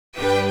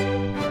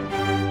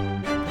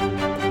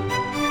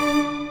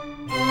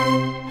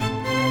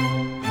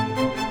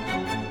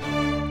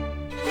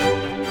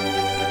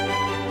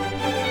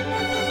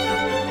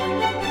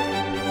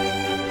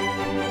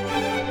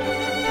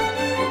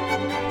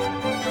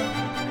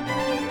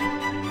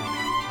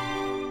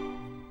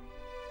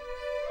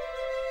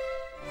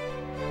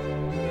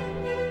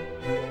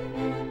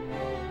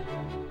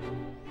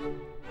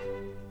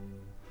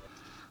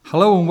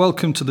Hello and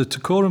welcome to the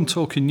Dacorum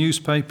Talking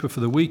Newspaper for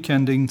the week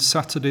ending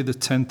Saturday the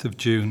 10th of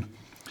June.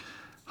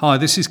 Hi,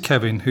 this is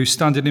Kevin, who's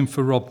standing in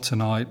for Rob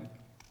tonight.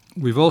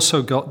 We've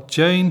also got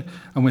Jane,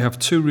 and we have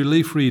two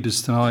relief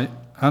readers tonight,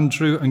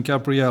 Andrew and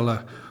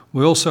Gabriella.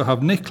 We also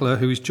have Nicola,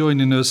 who is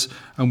joining us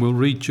and will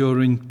read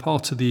during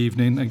part of the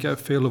evening and get a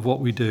feel of what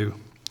we do.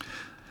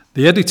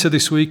 The editor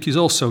this week is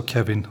also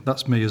Kevin,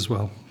 that's me as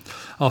well.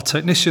 Our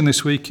technician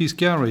this week is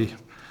Gary,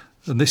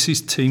 and this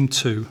is Team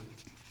 2.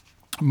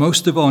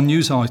 Most of our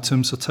news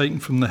items are taken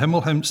from the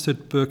Hemel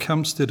Hempstead,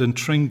 Berkhamsted and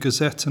Tring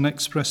Gazette and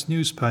Express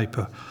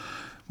newspaper.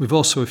 We've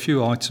also a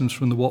few items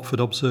from the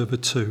Watford Observer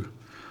too.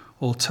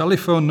 All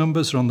telephone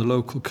numbers are on the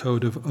local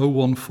code of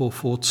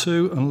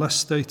 01442 unless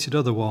stated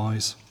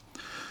otherwise.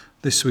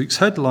 This week's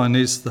headline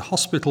is the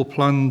hospital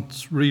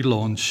plans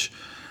relaunch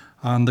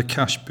and the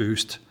cash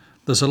boost.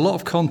 There's a lot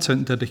of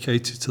content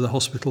dedicated to the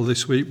hospital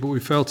this week, but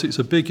we felt it's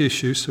a big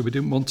issue, so we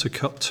didn't want to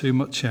cut too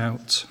much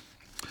out.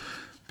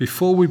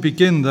 Before we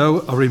begin, though,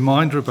 a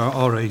reminder about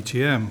our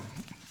AGM.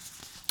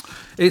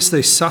 It's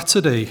this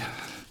Saturday.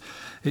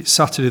 It's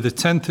Saturday the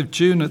 10th of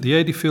June at the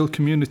Adeyfield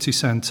Community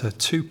Centre,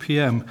 2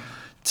 p.m.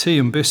 Tea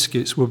and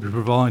biscuits will be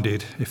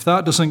provided. If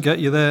that doesn't get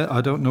you there,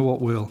 I don't know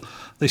what will.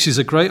 This is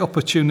a great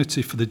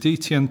opportunity for the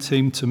DTN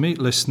team to meet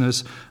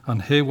listeners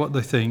and hear what they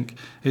think.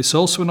 It's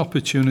also an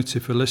opportunity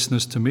for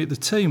listeners to meet the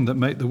team that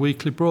make the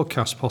weekly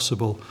broadcast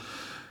possible.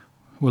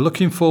 We're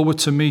looking forward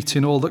to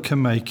meeting all that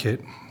can make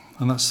it.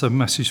 And that's a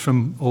message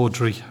from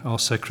Audrey, our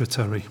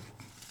secretary.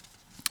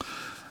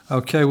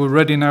 Okay, we're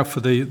ready now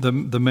for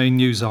the main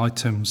news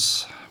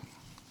items.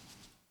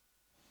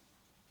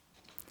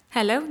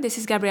 Hello, this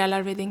is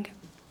Gabriella reading.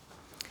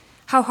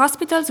 How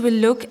hospitals will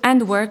look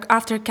and work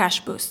after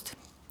cash boost.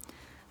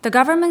 The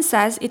government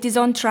says it is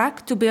on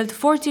track to build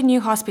 40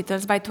 new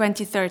hospitals by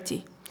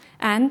 2030,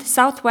 and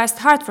South West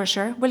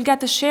Hertfordshire will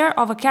get a share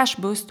of a cash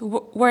boost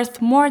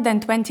worth more than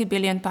 £20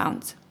 billion.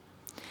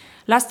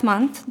 Last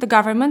month, the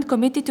government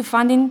committed to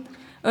funding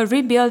a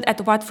rebuild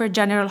at Watford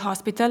General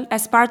Hospital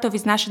as part of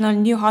its National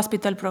New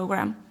Hospital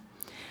Programme.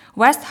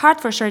 West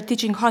Hertfordshire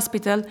Teaching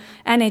Hospital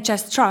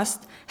NHS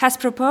Trust has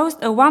proposed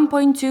a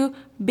 £1.2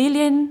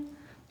 billion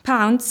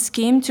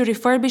scheme to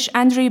refurbish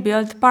and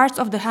rebuild parts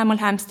of the Hemel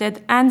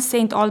Hempstead and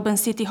St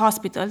Albans City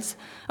hospitals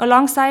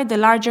alongside the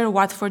larger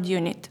Watford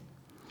unit.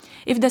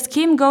 If the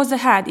scheme goes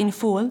ahead in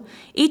full,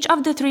 each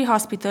of the three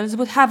hospitals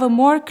would have a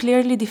more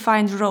clearly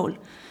defined role,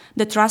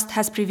 the Trust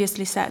has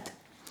previously said.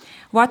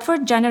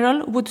 Watford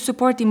General would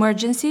support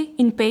emergency,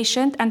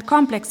 inpatient and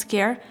complex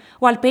care,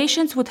 while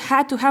patients would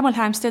head to Hemel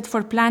Hempstead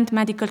for planned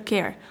medical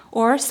care,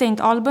 or St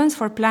Albans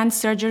for planned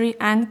surgery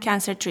and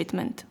cancer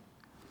treatment.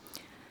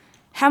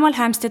 Hemel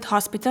Hempstead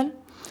Hospital.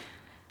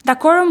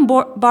 Dacorum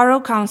Borough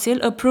Council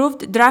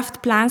approved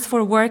draft plans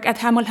for work at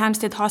Hemel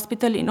Hempstead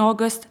Hospital in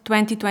August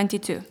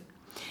 2022.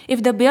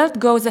 If the build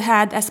goes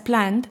ahead as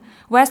planned,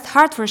 West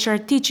Hertfordshire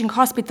Teaching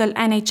Hospital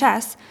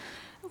NHS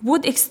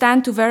would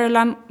extend to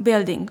Verulam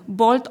building,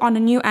 bolt on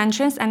a new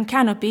entrance and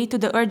canopy to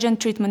the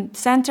urgent treatment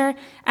centre,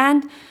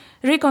 and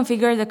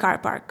reconfigure the car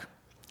park.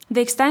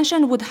 The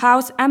extension would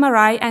house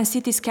MRI and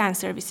CT scan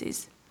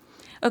services.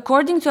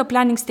 According to a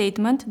planning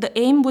statement, the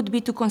aim would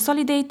be to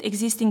consolidate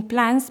existing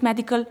planned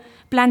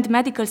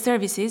medical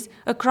services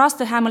across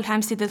the Hemel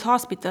Hempstead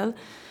Hospital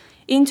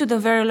into the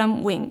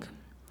Verulam wing.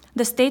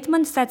 The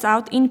statement sets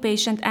out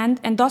inpatient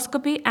and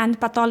endoscopy and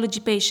pathology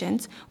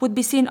patients would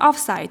be seen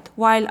off-site,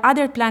 while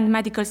other planned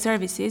medical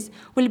services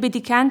will be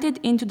decanted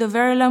into the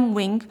Verulam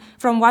wing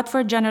from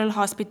Watford General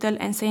Hospital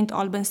and St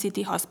Albans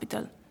City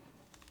Hospital.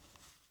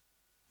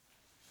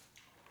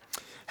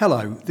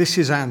 Hello, this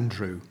is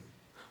Andrew.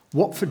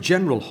 Watford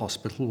General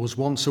Hospital was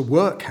once a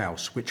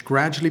workhouse which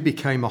gradually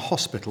became a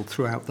hospital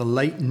throughout the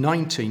late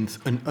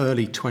 19th and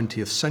early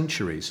 20th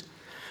centuries.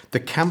 The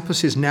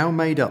campus is now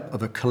made up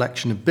of a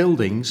collection of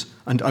buildings,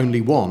 and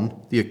only one,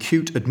 the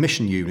acute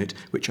admission unit,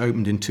 which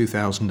opened in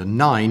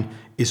 2009,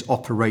 is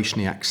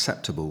operationally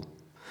acceptable.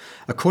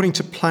 According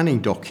to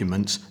planning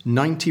documents,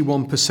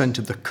 91%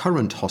 of the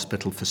current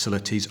hospital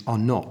facilities are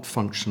not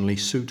functionally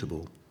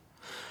suitable.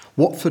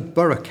 Watford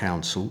Borough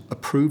Council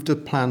approved the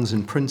plans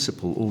in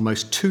principle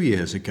almost 2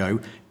 years ago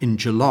in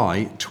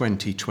July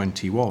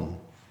 2021.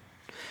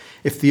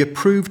 If the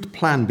approved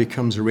plan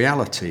becomes a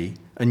reality,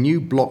 a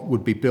new block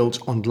would be built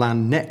on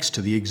land next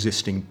to the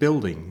existing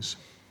buildings.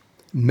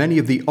 Many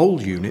of the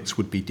old units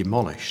would be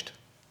demolished.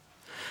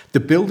 The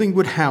building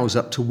would house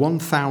up to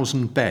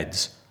 1,000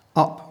 beds,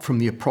 up from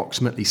the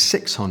approximately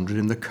 600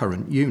 in the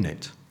current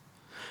unit.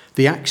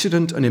 The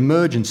accident and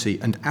emergency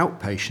and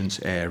outpatients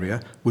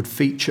area would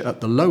feature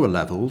at the lower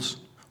levels,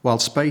 while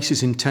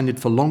spaces intended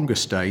for longer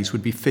stays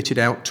would be fitted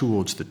out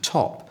towards the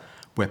top,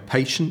 where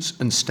patients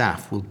and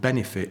staff will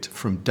benefit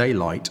from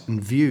daylight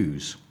and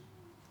views.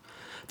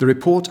 The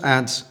report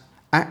adds,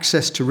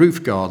 access to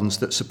roof gardens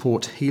that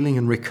support healing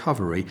and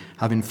recovery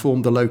have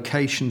informed the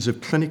locations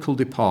of clinical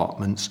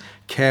departments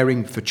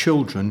caring for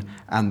children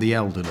and the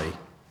elderly.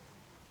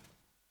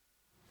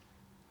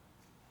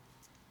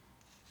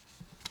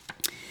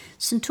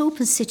 St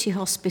Albans City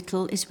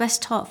Hospital is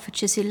West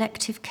Hertfordshire's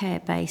elective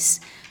care base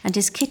and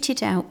is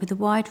kitted out with a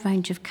wide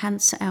range of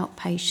cancer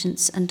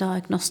outpatients and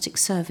diagnostic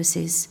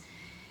services.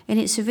 In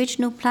its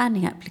original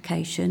planning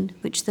application,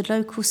 which the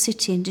local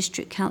city and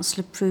district council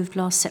approved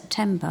last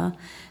September,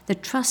 the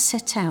trust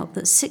set out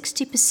that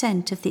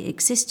 60% of the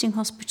existing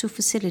hospital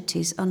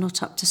facilities are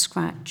not up to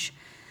scratch.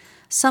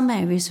 Some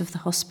areas of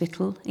the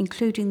hospital,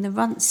 including the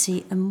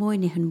Runcie and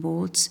Moynihan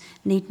wards,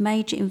 need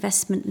major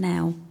investment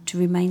now to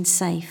remain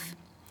safe.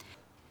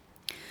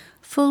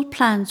 Full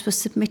plans were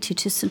submitted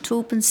to St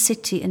Albans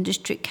City and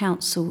District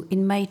Council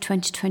in May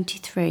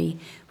 2023,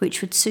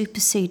 which would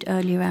supersede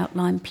earlier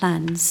outlined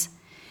plans.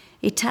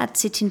 It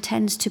adds it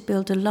intends to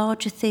build a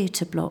larger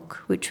theatre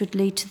block, which would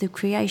lead to the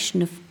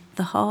creation of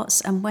the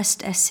Herts and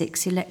West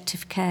Essex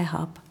elective care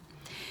hub.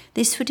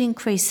 This would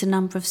increase the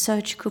number of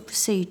surgical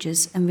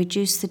procedures and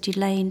reduce the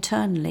delay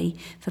internally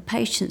for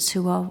patients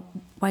who are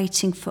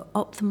waiting for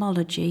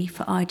ophthalmology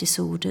for eye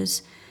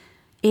disorders,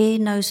 ear,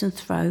 nose and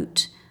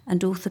throat,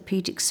 and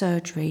orthopaedic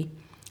surgery,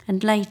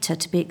 and later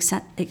to be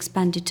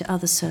expanded to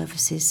other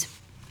services.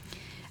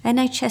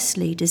 NHS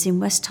leaders in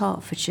West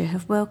Hertfordshire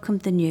have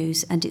welcomed the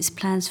news, and its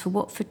plans for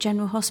Watford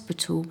General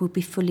Hospital will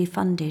be fully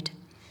funded.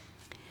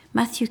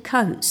 Matthew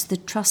Coates, the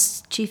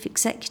Trust's Chief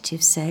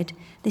Executive, said,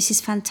 "This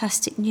is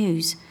fantastic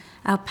news.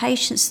 Our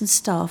patients and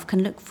staff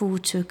can look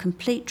forward to a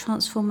complete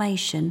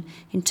transformation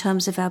in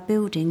terms of our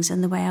buildings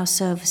and the way our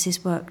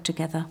services work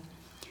together."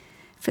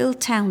 Phil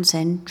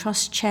Townsend,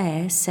 Trust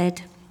Chair,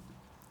 said,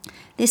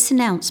 "This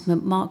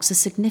announcement marks a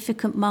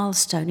significant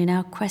milestone in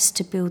our quest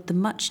to build the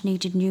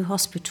much-needed new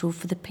hospital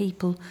for the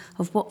people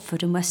of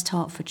Watford and West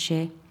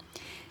Hertfordshire.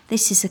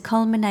 This is a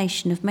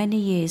culmination of many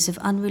years of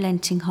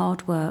unrelenting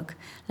hard work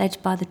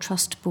led by the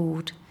Trust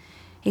Board.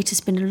 It has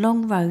been a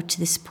long road to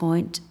this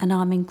point, and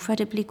I'm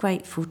incredibly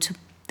grateful to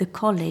the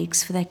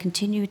colleagues for their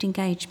continued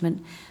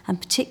engagement and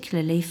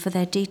particularly for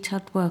their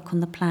detailed work on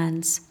the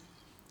plans.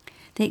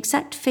 The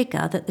exact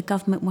figure that the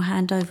government will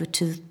hand over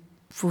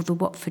for the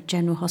Watford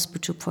General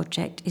Hospital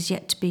project is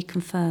yet to be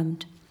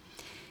confirmed.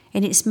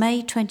 In its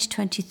May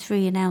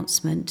 2023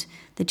 announcement,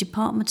 the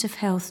Department of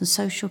Health and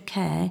Social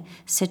Care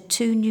said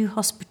 2 new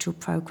hospital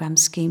programme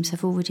schemes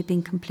have already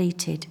been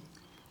completed.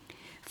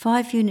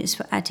 5 units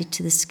were added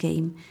to the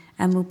scheme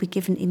and will be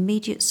given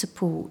immediate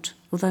support,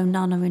 although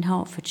none are in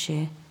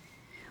Hertfordshire.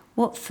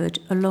 Watford,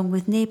 along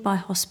with nearby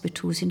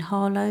hospitals in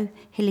Harlow,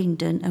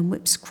 Hillingdon and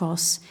Whipps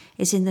Cross,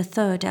 is in the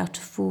 3rd out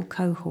of 4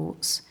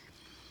 cohorts.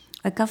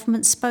 A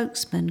government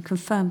spokesman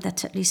confirmed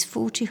that at least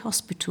 40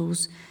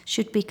 hospitals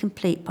should be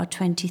complete by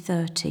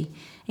 2030,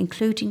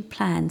 including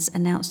plans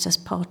announced as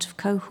part of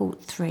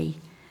Cohort 3,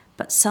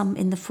 but some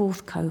in the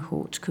 4th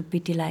cohort could be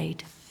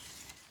delayed.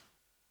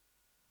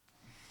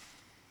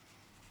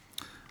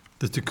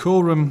 The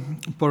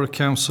Dacorum Borough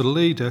Council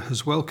leader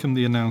has welcomed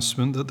the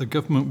announcement that the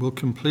government will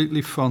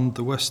completely fund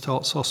the West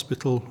Herts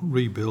Hospital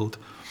rebuild.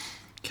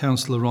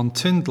 Councillor Ron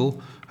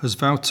Tyndall has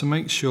vowed to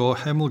make sure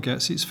Hemel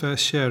gets its fair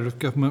share of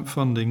government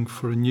funding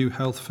for a new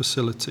health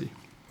facility.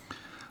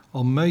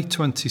 On May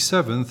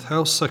 27th,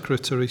 Health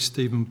Secretary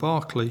Stephen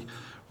Barclay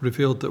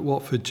revealed that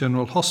Watford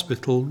General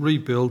Hospital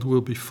rebuild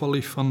will be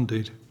fully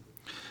funded.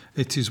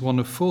 It is one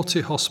of 40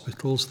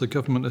 hospitals the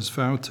government has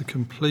vowed to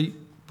complete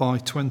by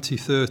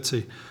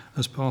 2030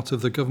 as part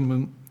of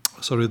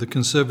the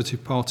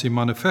Conservative Party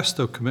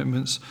manifesto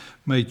commitments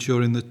made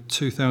during the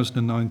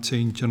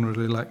 2019 general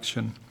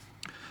election.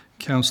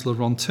 Councillor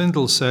Ron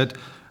Tyndall said,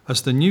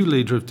 "As the new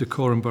leader of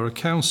Dacorum Borough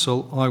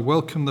Council, I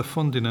welcome the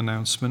funding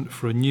announcement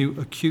for a new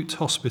acute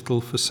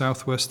hospital for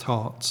South West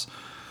Herts.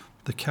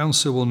 The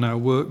council will now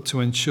work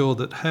to ensure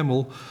that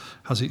Hemel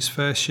has its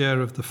fair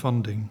share of the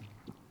funding.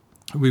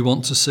 We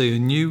want to see a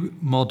new,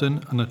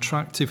 modern and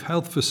attractive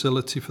health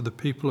facility for the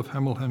people of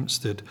Hemel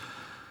Hempstead,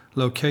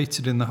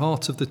 located in the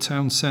heart of the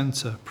town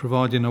centre,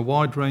 providing a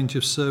wide range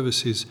of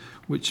services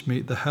which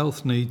meet the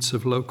health needs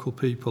of local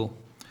people.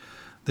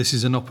 This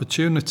is an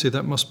opportunity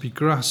that must be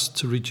grasped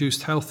to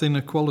reduce health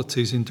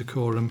inequalities in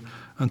Dacorum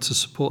and to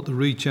support the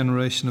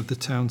regeneration of the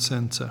town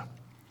centre.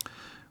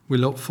 We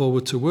look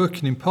forward to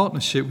working in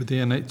partnership with the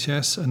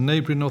NHS and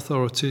neighbouring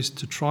authorities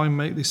to try and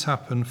make this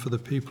happen for the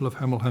people of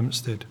Hemel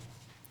Hempstead."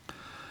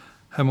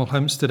 Hemel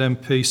Hempstead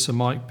MP Sir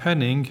Mike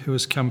Penning, who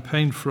has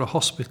campaigned for a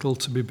hospital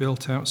to be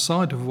built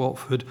outside of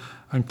Watford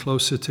and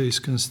closer to his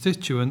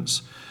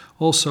constituents,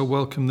 also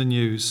welcomed the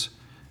news.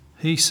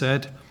 He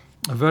said,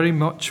 I very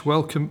much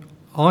welcome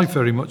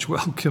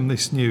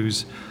this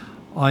news.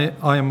 I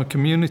am a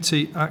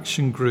community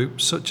action group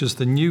such as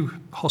the New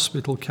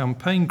Hospital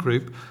Campaign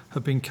Group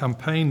have been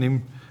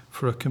campaigning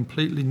for a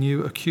completely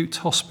new acute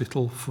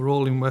hospital for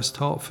all in West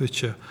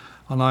Hertfordshire,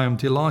 and I am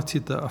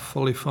delighted that a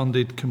fully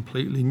funded,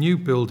 completely new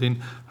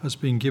building has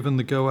been given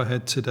the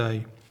go-ahead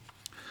today.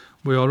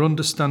 We are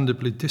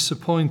understandably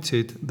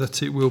disappointed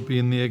that it will be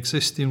in the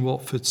existing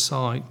Watford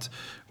site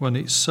when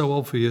it's so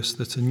obvious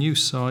that a new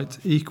site,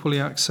 equally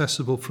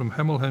accessible from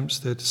Hemel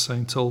Hempstead,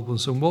 St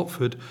Albans and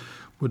Watford,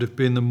 would have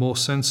been the more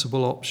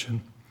sensible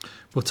option.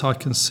 But I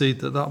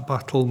concede that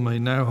battle may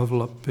now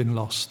have been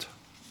lost.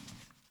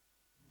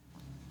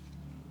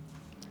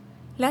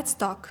 Let's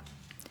talk.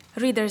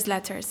 Readers'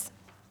 letters.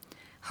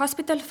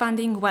 Hospital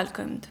funding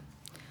welcomed.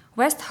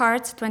 West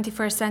Hart's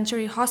 21st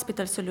Century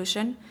Hospital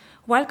Solution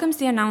welcomes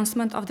the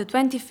announcement of the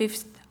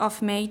 25th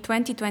of May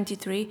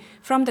 2023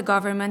 from the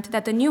government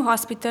that the new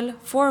hospital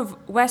for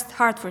West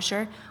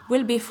Hertfordshire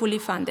will be fully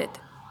funded.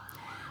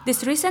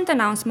 This recent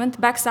announcement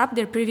backs up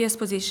their previous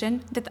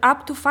position that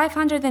up to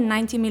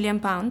 £590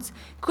 million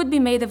could be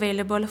made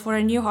available for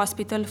a new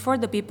hospital for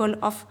the people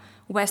of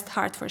West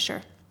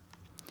Hertfordshire.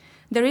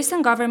 The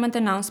recent government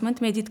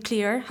announcement made it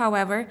clear,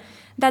 however,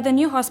 that the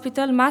new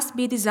hospital must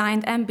be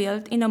designed and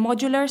built in a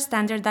modular,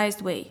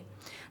 standardized way.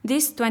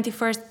 This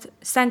 21st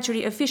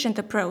century efficient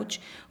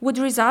approach would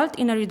result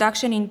in a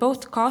reduction in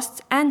both costs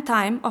and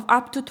time of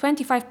up to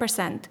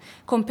 25%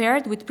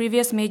 compared with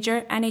previous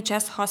major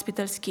NHS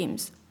hospital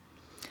schemes.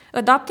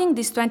 Adopting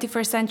this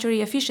 21st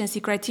century efficiency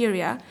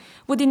criteria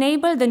would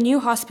enable the new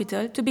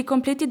hospital to be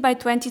completed by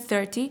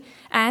 2030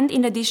 and,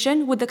 in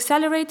addition, would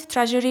accelerate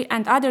Treasury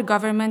and other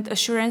government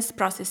assurance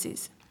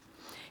processes.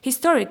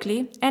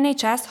 Historically,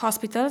 NHS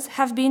hospitals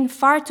have been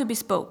far too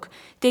bespoke,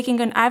 taking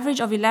an average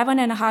of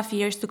 11.5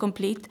 years to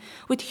complete,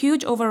 with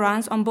huge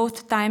overruns on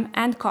both time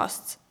and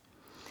costs.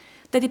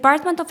 The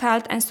Department of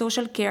Health and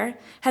Social Care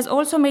has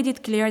also made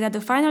it clear that the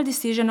final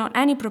decision on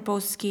any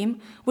proposed scheme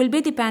will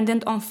be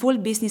dependent on full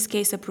business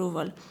case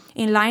approval,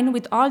 in line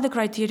with all the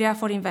criteria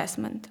for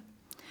investment.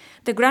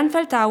 The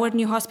Grenfell Tower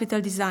new hospital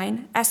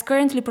design, as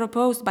currently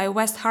proposed by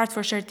West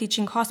Hertfordshire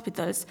Teaching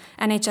Hospitals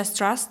NHS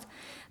Trust,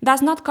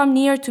 does not come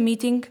near to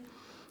meeting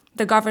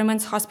the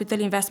government's hospital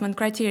investment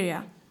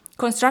criteria.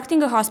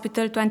 Constructing a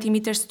hospital 20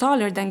 meters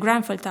taller than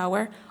Grenfell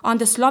Tower on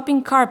the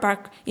sloping car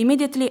park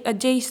immediately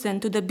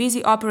adjacent to the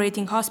busy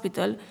operating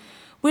hospital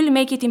will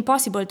make it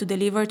impossible to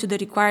deliver to the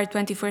required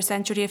 21st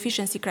century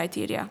efficiency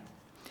criteria.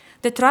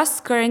 The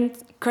Trust's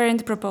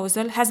current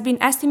proposal has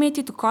been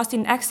estimated to cost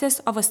in excess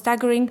of a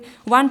staggering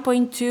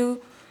 £1.2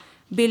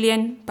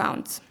 billion.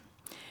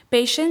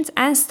 Patients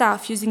and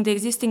staff using the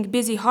existing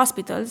busy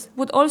hospitals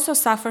would also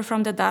suffer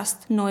from the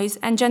dust, noise,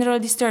 and general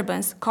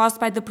disturbance caused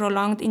by the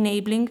prolonged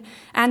enabling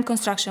and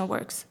construction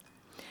works.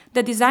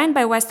 The design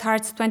by West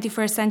Hart's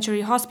 21st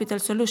Century Hospital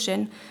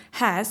Solution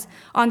has,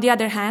 on the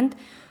other hand,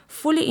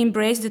 fully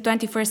embraced the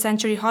 21st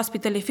Century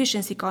Hospital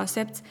efficiency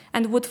concepts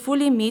and would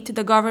fully meet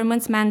the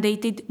government's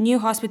mandated new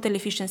hospital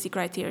efficiency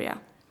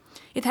criteria.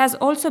 It has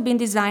also been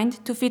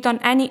designed to fit on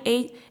any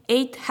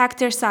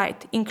 8-hectare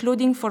site,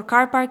 including for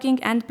car parking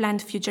and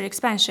planned future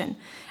expansion,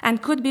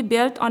 and could be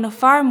built on a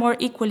far more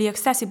equally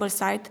accessible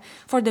site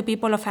for the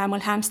people of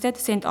Hemel Hempstead,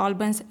 St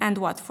Albans and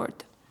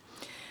Watford.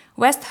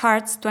 West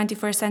Hart's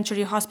 21st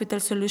Century Hospital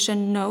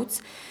Solution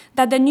notes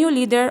that the new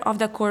leader of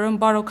the Dacorum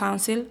Borough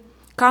Council,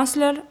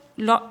 Councillor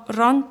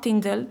Ron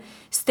Tyndall,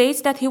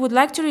 states that he would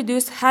like to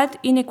reduce health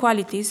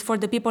inequalities for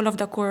the people of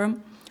Dacorum,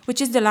 which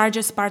is the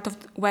largest part of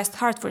West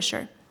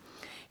Hertfordshire.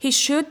 He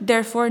should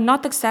therefore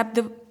not accept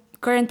the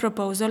current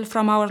proposal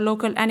from our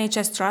local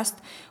NHS Trust,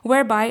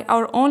 whereby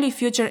our only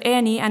future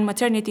A&E and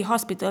maternity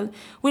hospital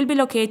will be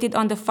located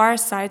on the far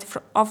side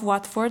of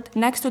Watford,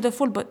 next to the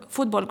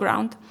football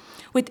ground,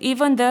 with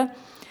even the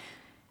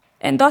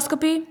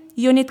endoscopy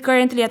unit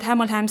currently at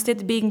Hemel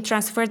Hempstead being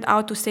transferred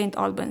out to St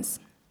Albans.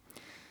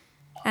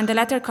 And the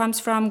letter comes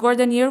from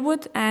Gordon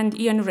Yearwood and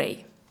Ian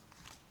Ray.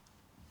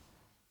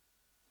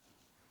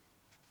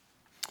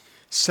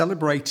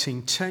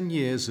 Celebrating 10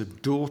 years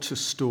of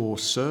door-to-store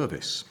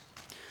service.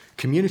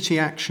 Community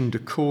Action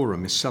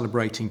Dacorum is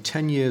celebrating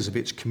 10 years of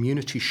its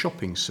community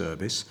shopping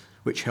service,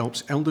 which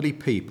helps elderly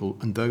people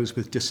and those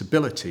with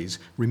disabilities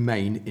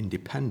remain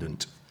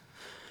independent.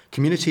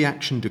 Community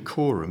Action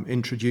Dacorum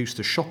introduced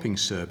a shopping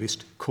service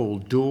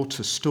called Door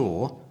to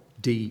Store,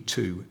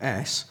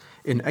 D2S,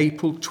 in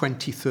April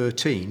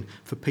 2013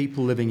 for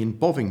people living in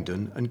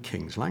Bovingdon and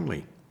Kings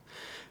Langley.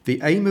 The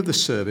aim of the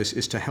service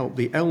is to help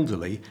the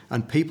elderly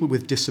and people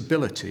with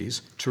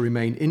disabilities to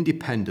remain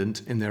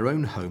independent in their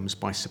own homes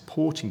by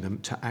supporting them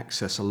to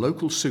access a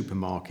local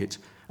supermarket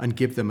and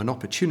give them an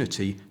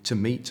opportunity to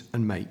meet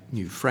and make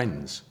new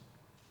friends.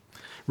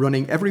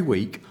 Running every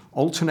week,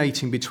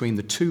 alternating between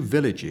the two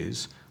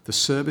villages, the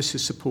service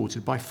is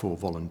supported by 4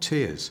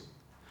 volunteers.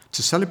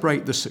 To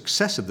celebrate the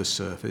success of the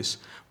service,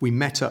 we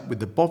met up with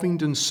the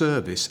Bovingdon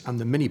service and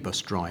the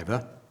minibus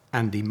driver,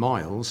 Andy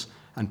Miles,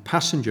 and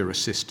passenger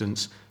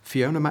assistants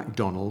Fiona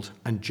MacDonald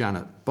and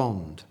Janet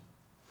Bond.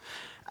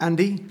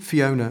 Andy,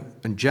 Fiona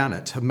and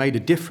Janet have made a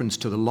difference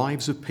to the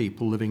lives of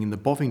people living in the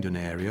Bovingdon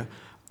area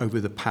over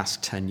the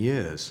past 10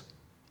 years.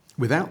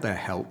 Without their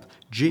help,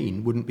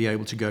 Jean wouldn't be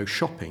able to go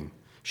shopping.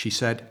 She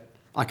said,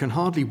 "I can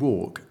hardly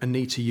walk and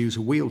need to use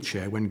a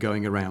wheelchair when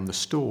going around the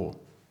store.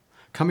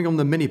 Coming on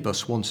the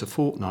minibus once a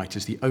fortnight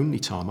is the only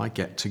time I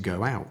get to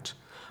go out.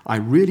 I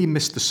really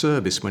missed the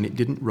service when it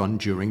didn't run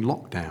during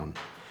lockdown.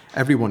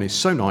 Everyone is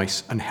so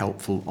nice and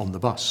helpful on the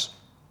bus."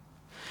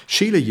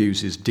 Sheila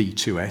uses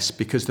D2S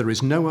because there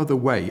is no other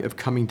way of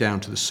coming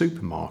down to the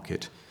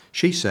supermarket.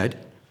 She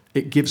said,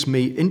 "It gives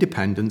me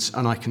independence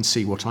and I can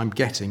see what I'm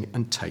getting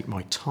and take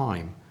my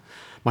time.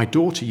 My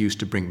daughter used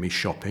to bring me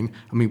shopping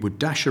and we would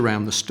dash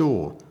around the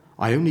store.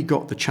 I only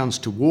got the chance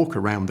to walk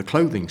around the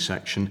clothing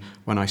section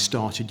when I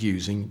started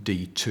using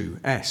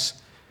D2S.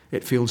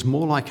 It feels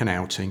more like an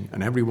outing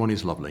and everyone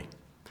is lovely.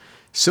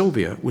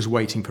 Sylvia was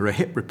waiting for a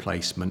hip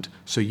replacement,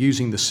 so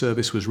using the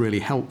service was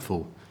really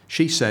helpful.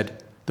 She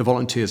said, "The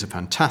volunteers are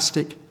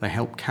fantastic, they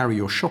help carry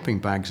your shopping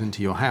bags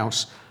into your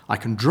house. I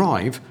can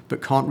drive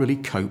but can't really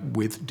cope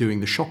with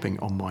doing the shopping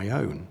on my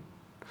own."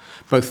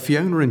 Both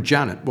Fiona and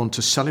Janet want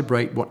to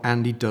celebrate what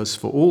Andy does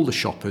for all the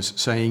shoppers,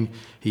 saying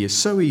he is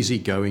so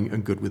easygoing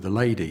and good with the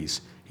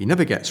ladies. He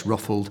never gets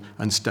ruffled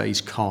and stays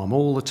calm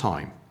all the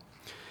time.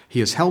 He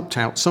has helped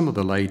out some of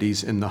the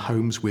ladies in the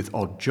homes with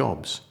odd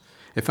jobs.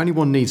 If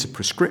anyone needs a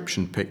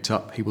prescription picked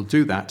up, he will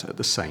do that at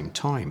the same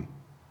time.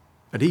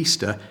 At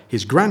Easter,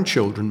 his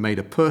grandchildren made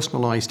a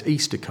personalised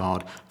Easter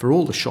card for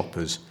all the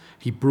shoppers.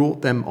 He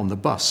brought them on the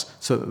bus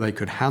so that they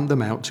could hand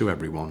them out to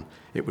everyone.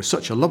 It was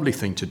such a lovely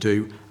thing to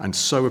do and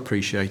so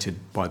appreciated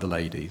by the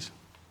ladies.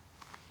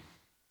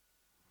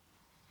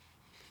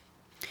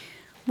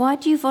 Why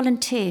do you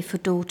volunteer for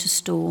Door to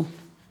Store?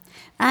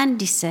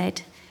 Andy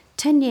said,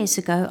 10 years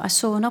ago I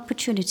saw an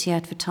opportunity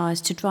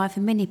advertised to drive a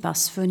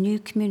minibus for a new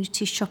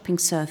community shopping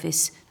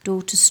service,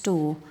 Door to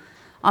Store.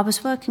 I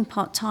was working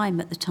part-time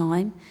at the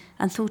time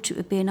and thought it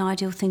would be an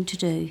ideal thing to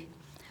do.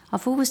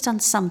 I've always done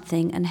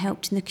something and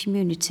helped in the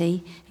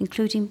community,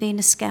 including being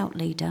a scout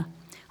leader.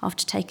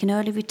 After taking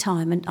early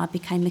retirement, I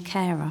became a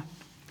carer.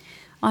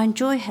 I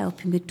enjoy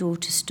helping with Door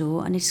to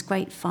Store and it's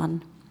great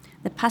fun.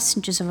 The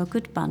passengers are a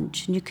good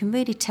bunch and you can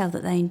really tell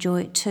that they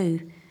enjoy it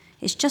too.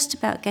 It's just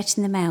about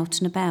getting them out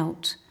and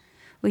about.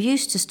 We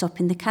used to stop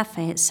in the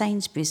cafe at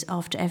Sainsbury's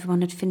after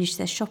everyone had finished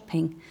their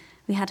shopping.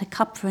 We had a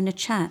cuppa and a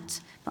chat,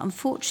 but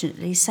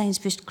unfortunately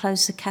Sainsbury's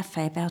closed the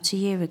cafe about a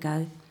year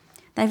ago.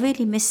 They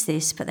really miss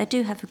this, but they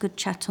do have a good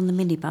chat on the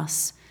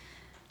minibus.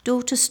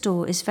 Door to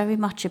Store is very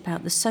much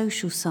about the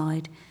social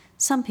side.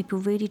 Some people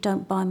really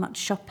don't buy much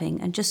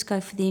shopping and just go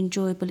for the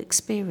enjoyable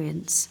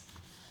experience.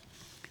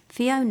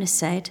 Fiona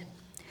said,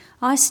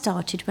 I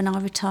started when I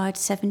retired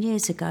 7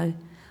 years ago.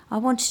 I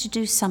wanted to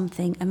do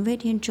something and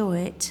really enjoy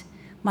it.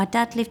 My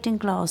dad lived in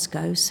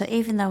Glasgow, so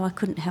even though I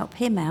couldn't help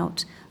him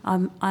out,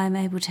 I am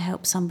able to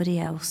help somebody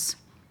else.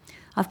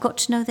 I've got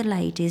to know the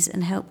ladies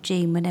and help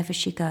Jean whenever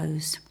she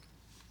goes.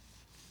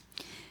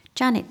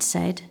 Janet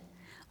said,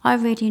 I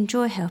really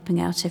enjoy helping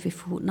out every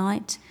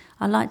fortnight.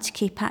 I like to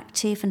keep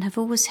active and have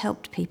always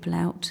helped people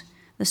out.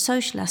 The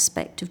social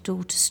aspect of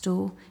Door to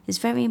Store is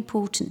very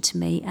important to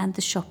me and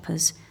the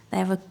shoppers.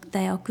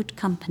 They are good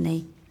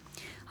company.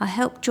 I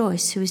help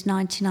Joyce, who is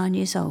 99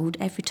 years old,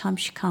 every time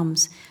she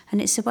comes,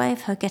 and it's a way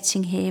of her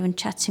getting here and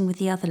chatting with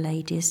the other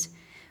ladies.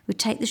 We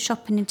take the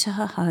shopping into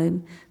her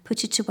home,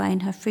 put it away in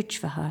her fridge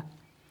for her.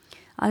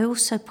 I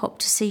also pop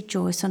to see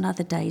Joyce on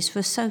other days for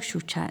a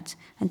social chat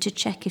and to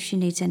check if she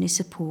needs any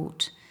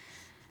support.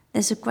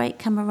 There's a great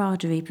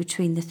camaraderie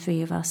between the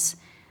three of us.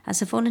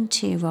 As a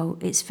volunteer role,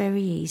 it's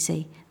very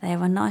easy. They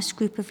are a nice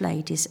group of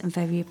ladies and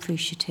very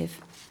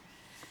appreciative.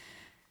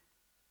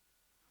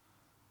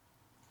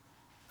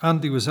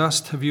 Andy was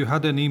asked, have you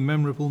had any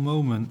memorable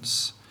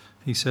moments?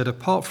 He said,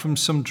 apart from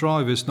some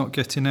drivers not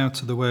getting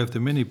out of the way of the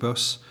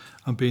minibus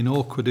and being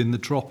awkward in the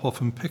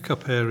drop-off and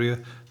pick-up area,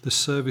 the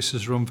service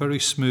has run very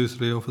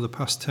smoothly over the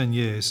past 10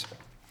 years.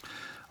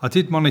 I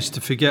did manage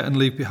to forget and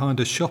leave behind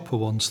a shopper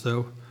once,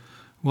 though.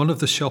 One of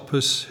the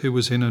shoppers, who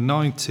was in her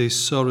 90s,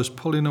 saw us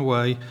pulling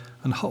away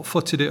and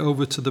hot-footed it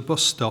over to the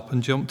bus stop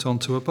and jumped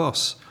onto a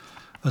bus.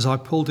 As I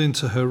pulled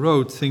into her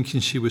road thinking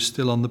she was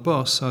still on the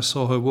bus, I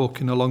saw her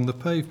walking along the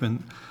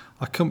pavement.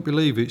 I couldn't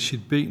believe it,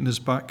 she'd beaten us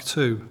back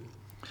too.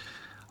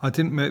 I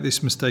didn't make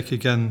this mistake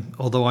again,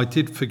 although I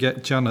did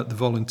forget Janet, the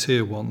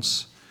volunteer,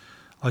 once.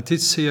 I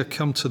did see her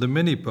come to the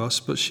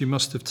minibus, but she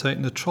must have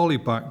taken a trolley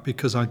back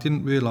because I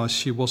didn't realise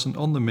she wasn't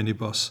on the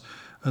minibus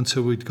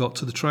until we'd got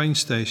to the train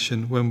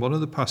station, when one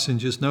of the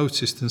passengers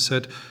noticed and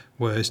said,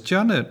 "Where's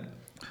Janet?"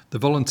 The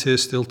volunteer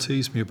still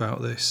teased me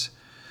about this.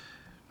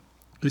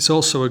 It's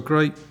also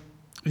great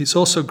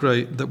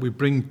that we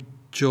bring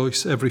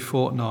Joyce every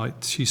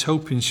fortnight. She's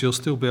hoping she'll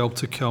still be able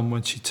to come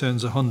when she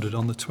turns 100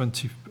 on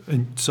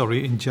in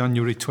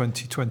January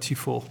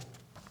 2024.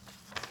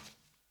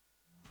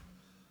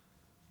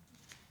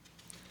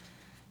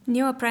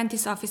 New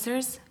apprentice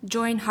officers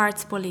join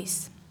Herts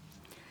Police.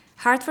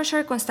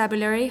 Hertfordshire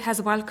Constabulary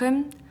has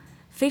welcomed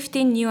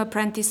 15 new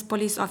apprentice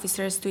police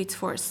officers to its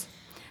force.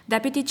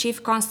 Deputy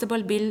Chief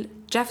Constable Bill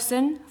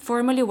Jeffson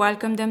formally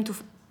welcomed them to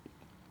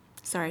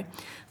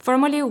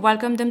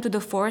the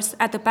force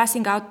at the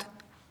passing out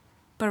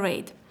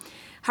parade.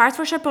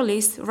 Hertfordshire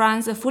Police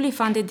runs a fully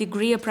funded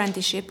degree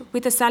apprenticeship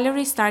with a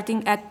salary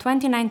starting at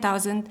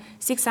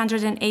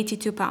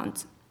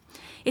 £29,682.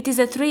 It is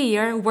a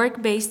 3-year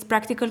work-based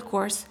practical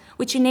course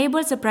which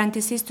enables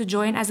apprentices to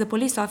join as a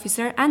police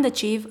officer and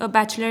achieve a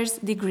bachelor's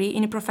degree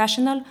in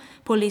professional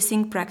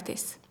policing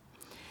practice.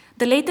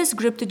 The latest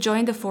group to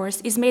join the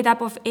force is made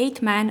up of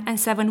 8 men and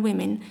 7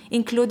 women,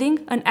 including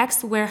an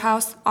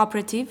ex-warehouse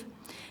operative,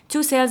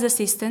 2 sales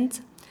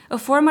assistants, a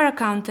former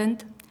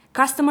accountant,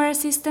 customer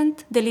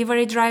assistant,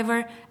 delivery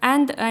driver,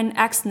 and an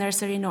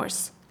ex-nursery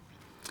nurse.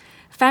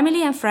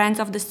 Family and friends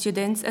of the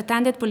students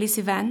attended police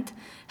event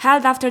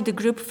held after the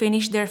group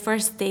finished their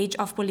first stage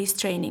of police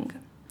training.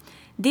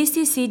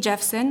 DCC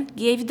Jeffson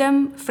gave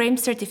them framed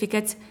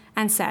certificates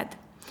and said,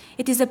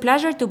 "It is a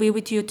pleasure to be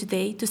with you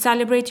today to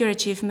celebrate your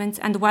achievements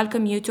and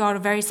welcome you to our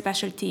very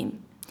special team.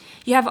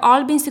 You have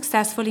all been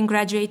successful in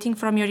graduating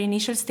from your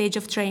initial stage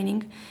of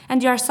training,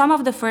 and you are some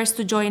of the first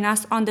to join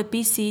us on the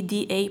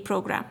PCDA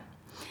program.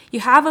 You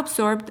have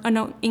absorbed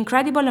an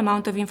incredible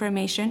amount of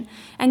information,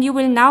 and you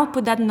will now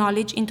put that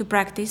knowledge into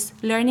practice,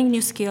 learning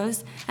new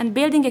skills, and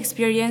building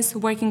experience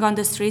working on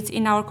the streets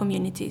in our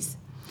communities.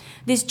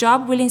 This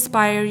job will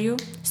inspire you,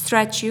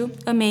 stretch you,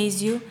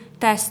 amaze you,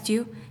 test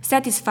you,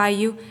 satisfy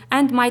you,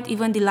 and might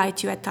even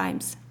delight you at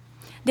times.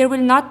 There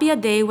will not be a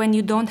day when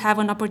you don't have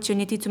an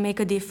opportunity to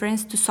make a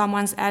difference to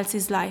someone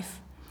else's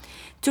life,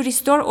 to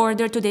restore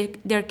order to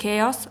their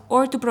chaos,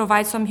 or to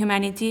provide some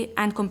humanity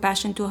and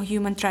compassion to a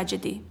human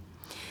tragedy.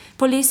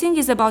 Policing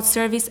is about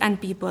service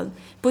and people,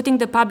 putting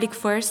the public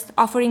first,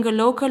 offering a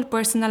local,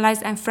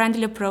 personalized, and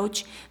friendly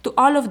approach to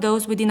all of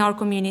those within our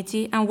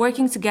community, and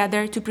working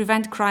together to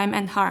prevent crime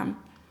and harm.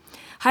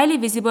 Highly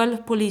visible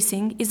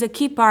policing is a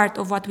key part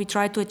of what we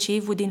try to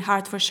achieve within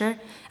Hertfordshire,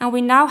 and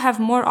we now have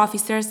more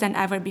officers than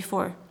ever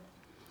before.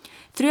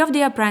 3 of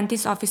the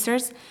apprentice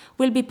officers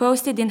will be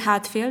posted in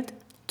Hatfield,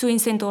 2 in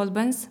St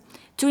Albans,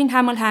 2 in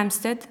Hemel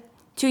Hempstead,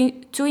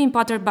 2 in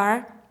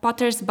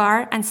Potters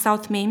Bar and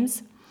South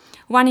Mims,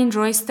 1 in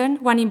Royston,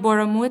 1 in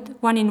Borehamwood,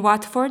 1 in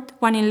Watford,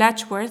 1 in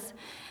Letchworth,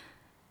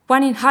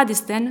 1 in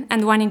Huddiston,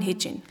 and 1 in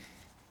Hitchin.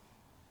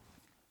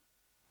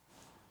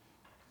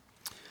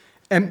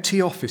 Empty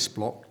office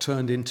block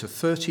turned into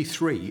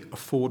 33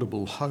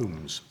 affordable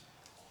homes.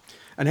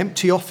 An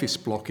empty office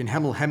block in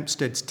Hemel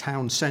Hempstead's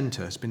town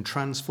centre has been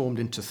transformed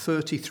into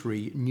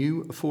 33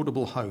 new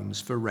affordable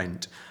homes for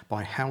rent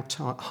by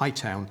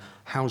Hightown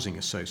Housing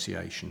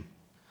Association.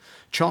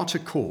 Charter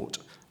Court,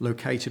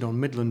 located on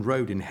Midland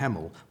Road in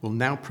Hemel, will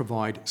now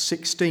provide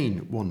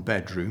 16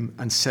 one-bedroom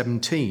and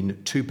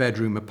 17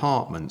 two-bedroom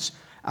apartments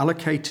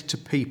allocated to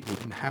people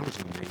in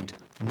housing need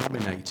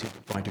nominated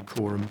by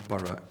Dacorum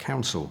Borough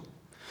Council.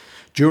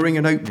 During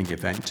an opening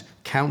event,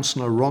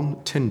 Councillor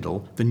Ron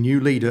Tyndall, the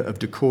new leader of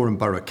Dacorum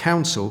Borough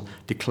Council,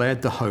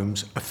 declared the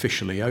homes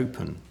officially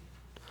open.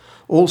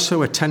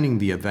 Also attending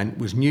the event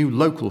was new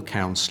local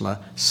councillor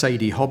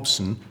Sadie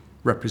Hobson,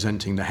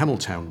 representing the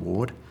Hemeltown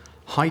ward,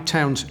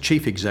 Hightown's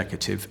chief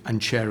executive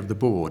and chair of the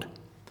board,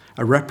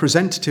 a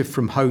representative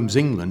from Homes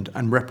England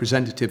and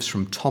representatives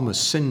from Thomas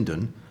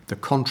Sindon, the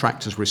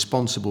contractors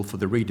responsible for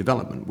the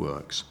redevelopment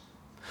works.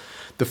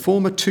 The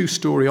former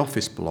 2-storey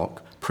office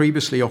block,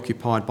 previously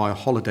occupied by a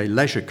holiday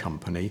leisure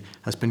company,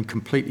 has been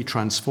completely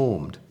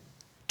transformed.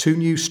 2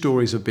 new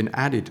stories have been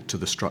added to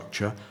the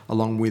structure,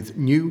 along with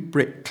new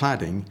brick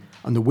cladding,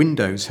 and the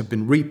windows have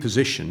been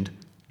repositioned,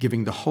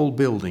 giving the whole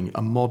building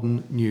a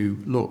modern new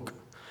look.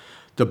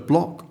 The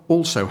block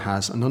also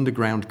has an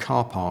underground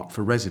car park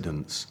for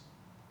residents.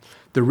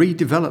 The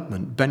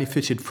redevelopment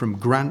benefited from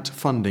grant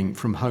funding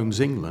from Homes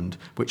England,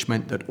 which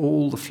meant that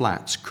all the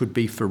flats could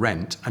be for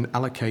rent and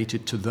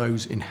allocated to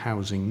those in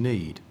housing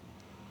need.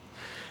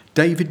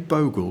 David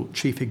Bogle,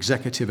 Chief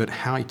Executive at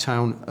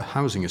Hightown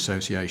Housing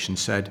Association,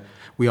 said,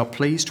 "We are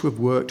pleased to have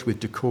worked with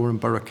Dacorum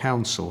Borough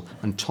Council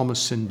and Thomas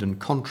Sindon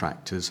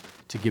contractors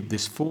to give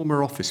this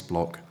former office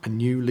block a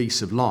new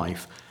lease of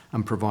life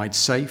and provide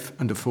safe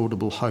and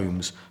affordable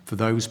homes for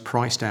those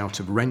priced out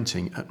of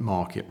renting at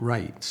market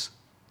rates.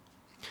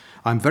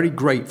 I'm very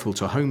grateful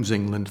to Homes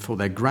England for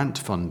their grant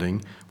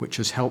funding, which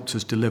has helped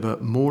us deliver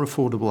more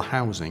affordable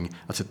housing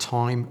at a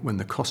time when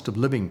the cost of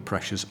living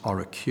pressures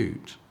are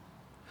acute."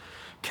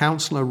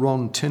 Councillor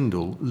Ron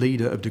Tyndall,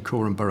 leader of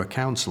Dacorum Borough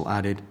Council,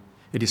 added,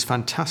 "It is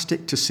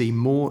fantastic to see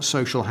more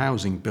social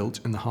housing built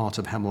in the heart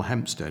of Hemel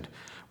Hempstead.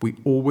 We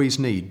always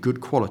need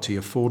good quality,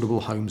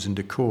 affordable homes in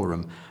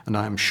Dacorum, and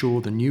I am sure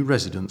the new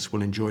residents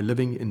will enjoy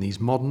living in these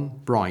modern,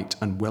 bright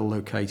and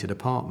well-located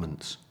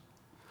apartments."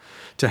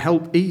 To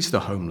help ease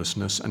the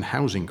homelessness and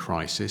housing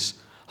crisis,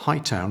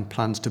 Hightown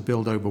plans to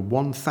build over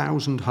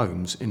 1,000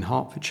 homes in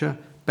Hertfordshire,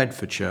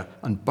 Bedfordshire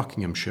and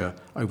Buckinghamshire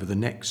over the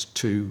next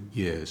 2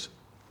 years.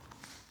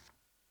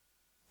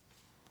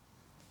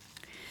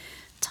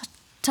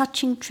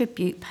 Touching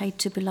tribute paid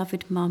to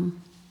beloved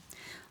mum.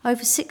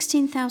 Over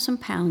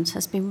 £16,000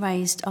 has been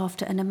raised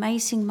after an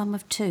amazing mum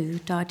of 2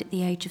 died at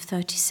the age of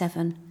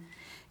 37.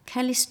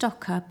 Kelly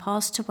Stocker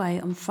passed away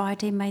on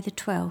Friday, May the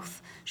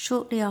 12th,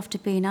 shortly after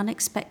being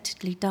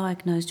unexpectedly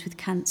diagnosed with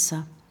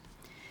cancer.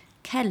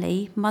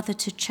 Kelly, mother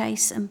to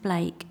Chase and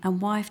Blake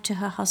and wife to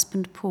her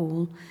husband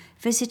Paul,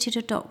 visited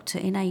a doctor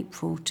in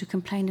April to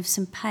complain of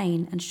some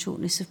pain and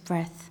shortness of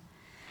breath.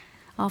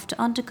 After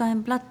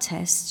undergoing blood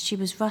tests, she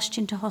was rushed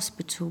into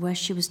hospital where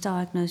she was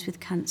diagnosed with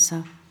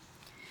cancer.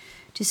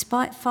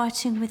 Despite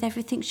fighting with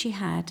everything she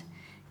had,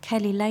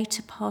 Kelly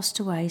later passed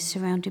away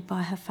surrounded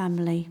by her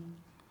family.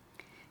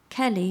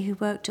 Kelly, who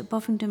worked at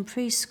Bovingdon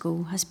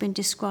Preschool, has been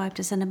described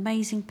as an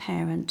amazing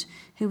parent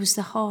who was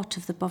the heart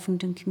of the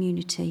Bovingdon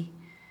community.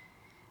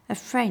 A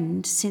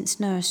friend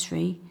since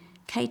nursery,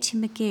 Katie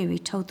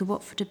McGeary, told the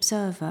Watford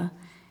Observer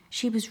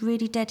She was a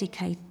really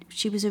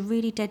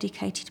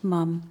dedicated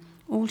mum.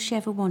 All she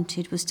ever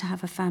wanted was to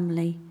have a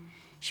family.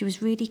 She was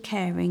really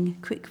caring,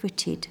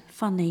 quick-witted,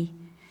 funny.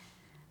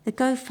 The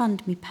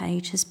GoFundMe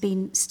page has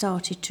been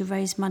started to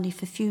raise money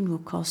for funeral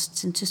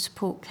costs and to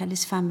support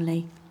Kelly's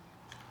family.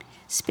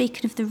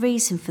 Speaking of the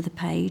reason for the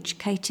page,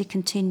 Katie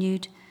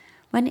continued,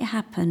 "When it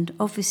happened,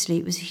 obviously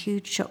it was a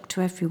huge shock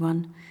to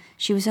everyone.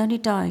 She was only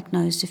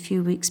diagnosed a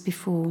few weeks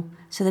before,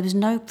 so there was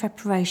no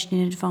preparation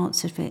in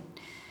advance of it.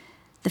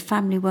 The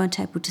family weren't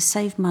able to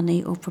save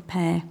money or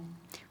prepare.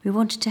 We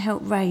wanted to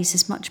help raise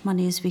as much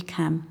money as we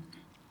can."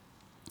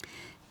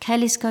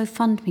 Kelly's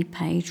GoFundMe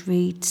page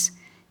reads,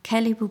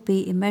 "Kelly will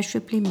be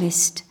immeasurably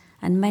missed,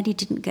 and many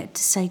didn't get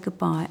to say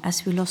goodbye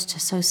as we lost her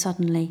so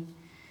suddenly.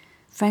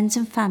 Friends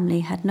and family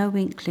had no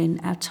inkling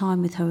our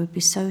time with her would be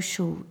so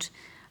short,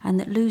 and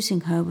that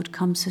losing her would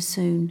come so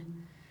soon.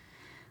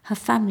 Her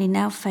family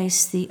now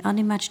face the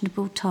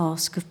unimaginable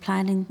task of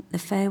planning the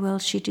farewell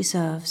she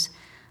deserves,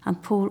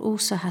 and Paul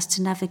also has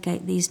to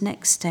navigate these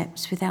next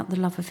steps without the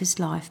love of his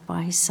life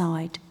by his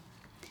side.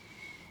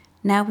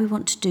 Now we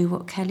want to do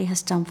what Kelly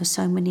has done for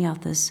so many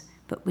others,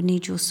 but we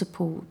need your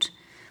support.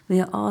 We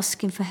are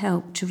asking for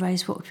help to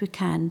raise what we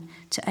can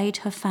to aid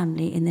her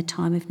family in their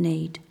time of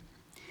need.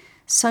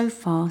 So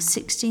far,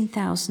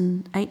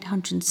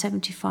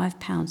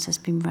 £16,875 has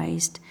been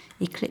raised,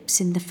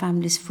 eclipsing the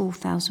family's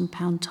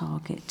 £4,000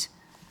 target."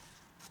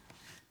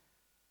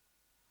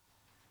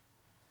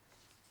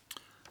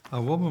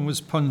 A woman was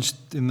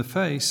punched in the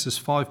face as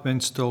 5 men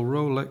stole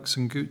Rolex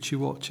and Gucci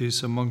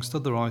watches, amongst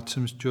other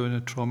items, during a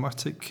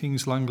traumatic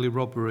Kings Langley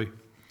robbery.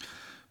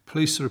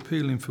 Police are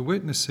appealing for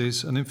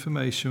witnesses and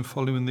information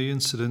following the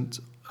incident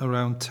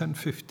around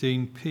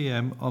 10:15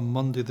 p.m. on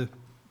Monday the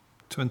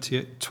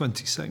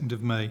 22nd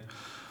of May.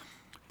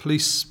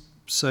 Police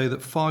say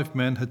that 5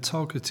 men had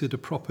targeted a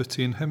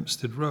property in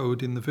Hempstead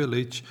Road in the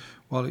village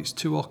while its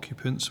 2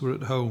 occupants were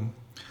at home.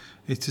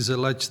 It is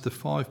alleged the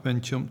 5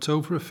 men jumped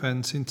over a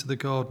fence into the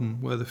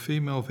garden where the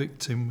female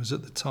victim was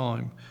at the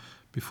time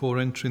before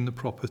entering the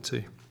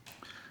property.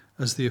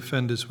 As the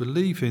offenders were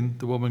leaving,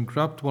 the woman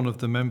grabbed one of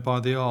the men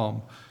by the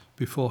arm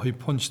before he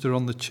punched her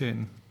on the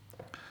chin.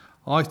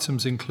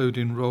 Items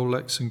including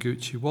Rolex and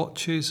Gucci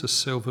watches, a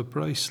silver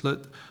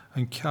bracelet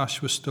and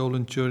cash were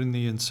stolen during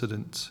the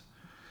incident.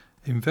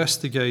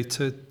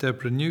 Investigator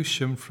Deborah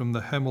Newsham from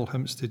the Hemel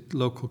Hempstead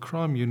Local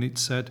Crime Unit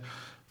said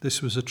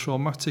this was a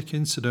traumatic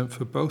incident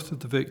for both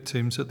of the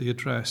victims at the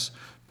address,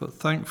 but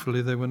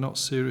thankfully they were not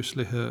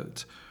seriously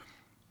hurt.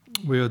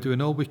 We are doing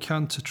all we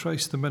can to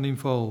trace the men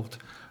involved.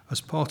 As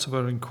part of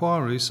our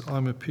inquiries,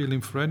 I'm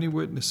appealing for any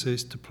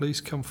witnesses to please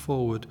come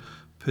forward,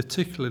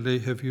 particularly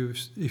if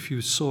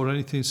you saw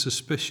anything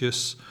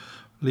suspicious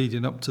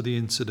leading up to the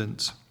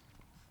incident.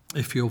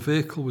 If your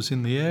vehicle was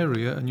in the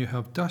area and you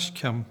have dash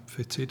cam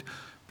fitted,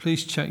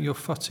 please check your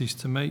footage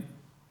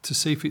to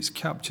see if it's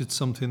captured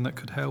something that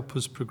could help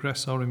us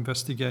progress our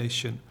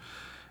investigation.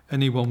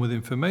 Anyone with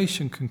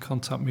information can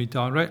contact me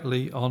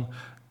directly on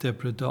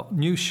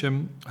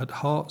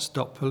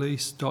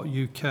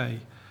deborah.newsham@hearts.police.uk.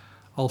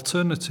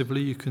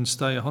 Alternatively, you can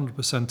stay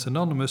 100%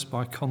 anonymous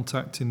by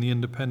contacting the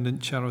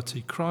independent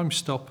charity Crime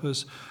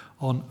Stoppers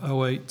on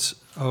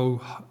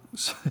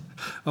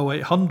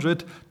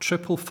 0800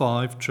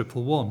 555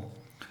 111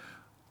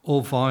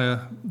 or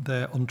via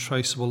their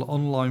untraceable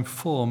online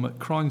form at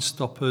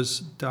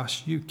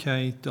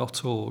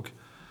crimestoppers-uk.org.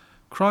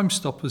 Crime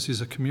Stoppers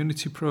is a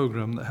community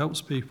programme that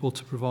helps people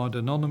to provide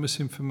anonymous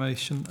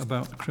information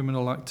about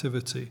criminal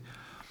activity.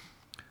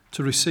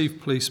 To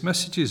receive police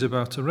messages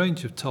about a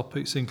range of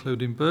topics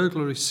including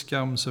burglaries,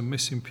 scams and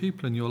missing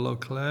people in your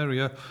local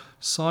area,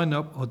 sign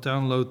up or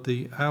download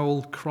the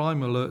OWL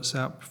Crime Alerts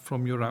app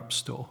from your app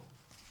store.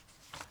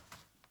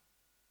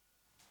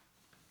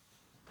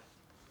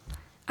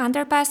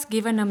 Underpass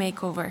given a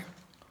makeover.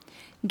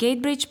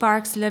 Gatebridge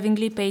Park's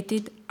lovingly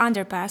painted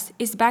underpass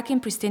is back in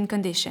pristine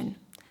condition,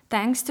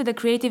 thanks to the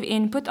creative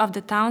input of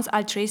the town's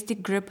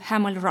altruistic group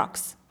Hemel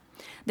Rocks.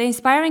 The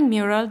inspiring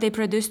mural they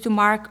produced to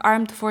mark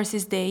Armed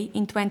Forces Day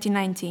in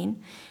 2019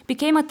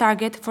 became a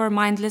target for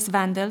mindless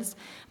vandals,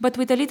 but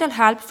with a little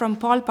help from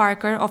Paul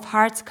Parker of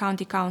Hearts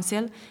County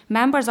Council,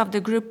 members of the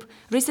group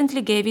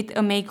recently gave it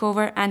a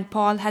makeover and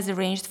Paul has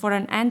arranged for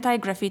an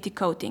anti-graffiti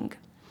coating.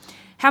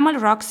 Hemel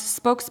Rocks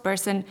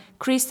spokesperson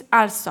Chris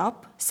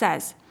Alsop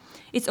says,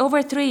 "It's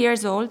over 3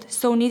 years old,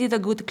 so needed a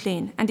good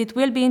clean, and it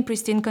will be in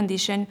pristine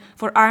condition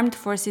for Armed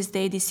Forces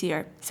Day this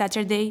year,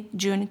 Saturday,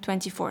 June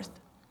 24th.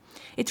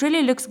 It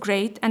really looks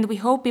great, and we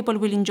hope people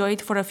will enjoy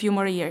it for a few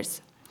more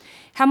years."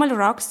 Hemel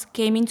Rocks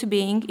came into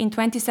being in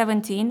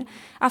 2017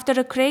 after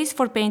a craze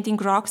for painting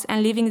rocks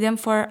and leaving them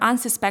for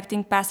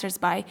unsuspecting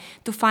passers-by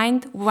to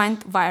find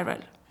went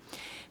viral.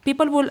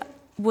 People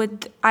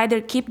would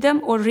either keep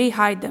them or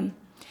re-hide them.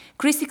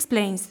 Chris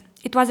explains,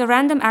 "It was a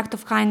random act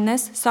of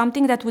kindness,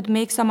 something that would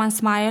make someone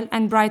smile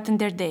and brighten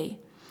their day."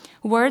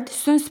 Word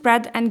soon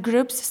spread and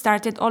groups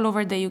started all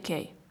over the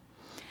UK.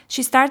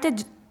 She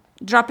started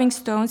dropping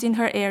stones in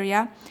her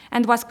area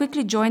and was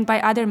quickly joined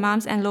by other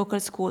moms and local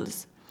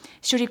schools.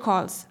 She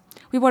recalls,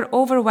 We were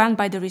overwhelmed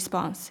by the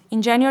response.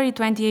 In January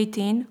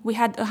 2018, we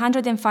had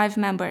 105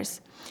 members.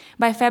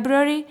 By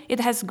February, it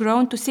has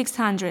grown to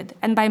 600,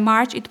 and by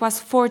March, it was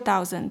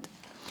 4,000.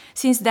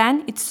 Since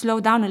then, it's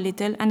slowed down a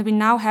little, and we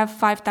now have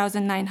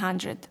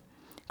 5,900.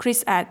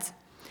 Chris adds,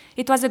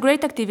 "It was a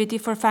great activity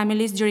for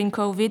families during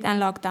COVID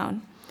and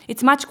lockdown.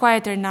 It's much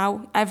quieter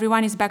now,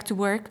 everyone is back to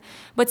work,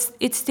 but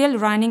it's still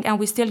running and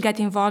we still get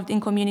involved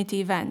in community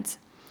events.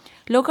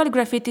 Local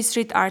graffiti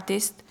street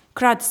artist,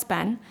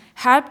 Crudspan,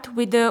 helped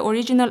with the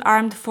original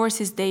Armed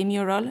Forces Day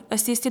mural,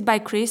 assisted by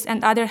Chris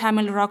and other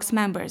Hamel Rocks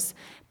members,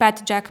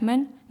 Pat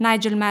Jackman,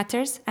 Nigel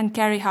Matters, and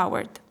Carrie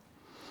Howard.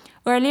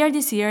 Earlier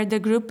this year, the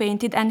group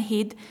painted and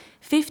hid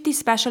 50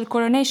 special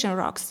coronation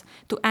rocks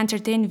to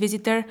entertain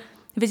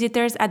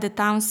visitors at the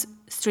town's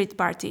street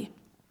party.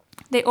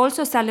 They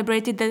also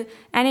celebrated the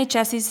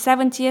NHS's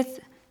 70th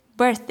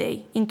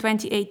birthday in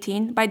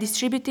 2018 by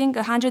distributing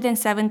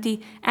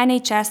 170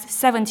 NHS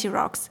 70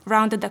 rocks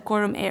around the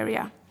Dacorum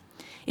area.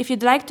 If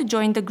you'd like to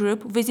join the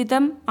group, visit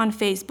them on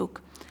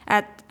Facebook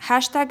at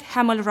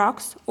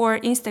 #HamelRocks or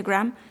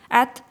Instagram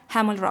at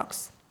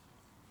HamelRocks.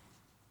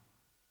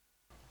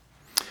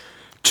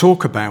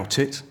 Talk about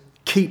it,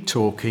 keep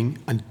talking,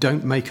 and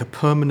don't make a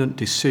permanent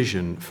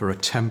decision for a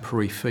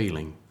temporary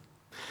feeling.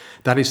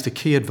 That is the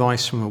key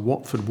advice from a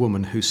Watford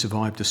woman who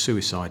survived a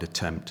suicide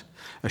attempt,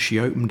 as she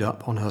opened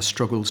up on her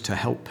struggles to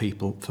help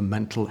people for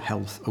Mental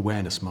Health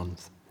Awareness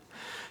Month.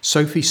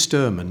 Sophie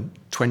Sturman,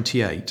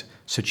 28,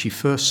 said she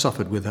first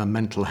suffered with her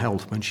mental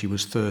health when she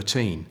was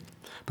 13,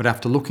 but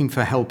after looking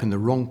for help in the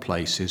wrong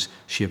places,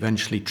 she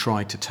eventually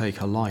tried to take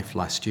her life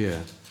last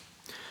year.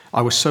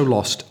 I was so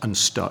lost and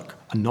stuck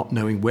and not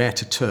knowing where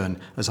to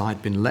turn as I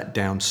had been let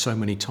down so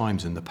many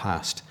times in the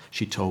past,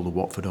 she told the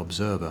Watford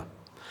Observer.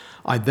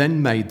 I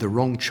then made the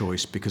wrong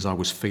choice because I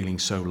was feeling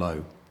so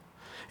low.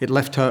 It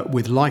left her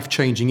with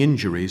life-changing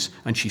injuries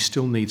and she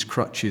still needs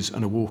crutches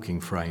and a walking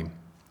frame.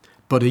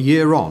 But a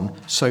year on,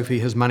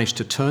 Sophie has managed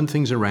to turn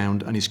things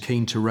around and is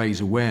keen to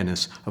raise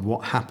awareness of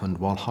what happened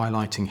while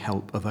highlighting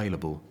help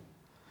available.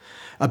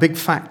 A big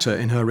factor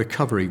in her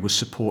recovery was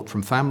support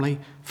from family,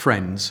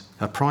 friends,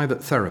 a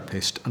private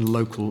therapist and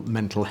local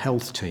mental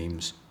health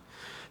teams.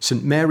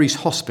 St Mary's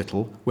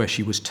Hospital, where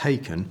she was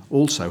taken,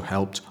 also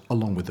helped,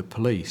 along with the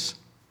police.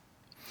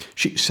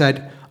 She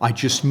said, I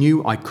just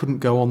knew I couldn't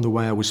go on the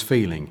way I was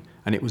feeling,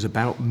 and it was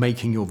about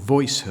making your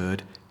voice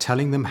heard,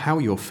 telling them how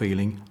you're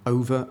feeling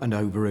over and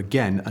over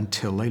again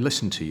until they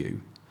listen to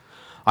you.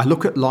 I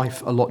look at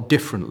life a lot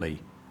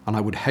differently, and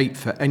I would hate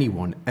for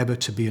anyone ever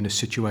to be in a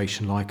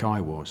situation like I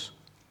was.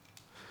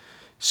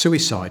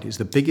 Suicide is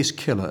the biggest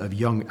killer of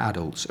young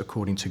adults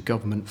according to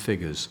government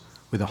figures,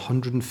 with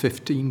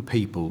 115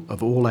 people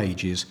of all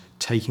ages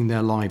taking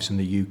their lives in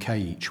the UK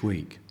each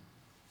week.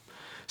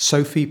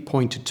 Sophie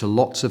pointed to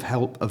lots of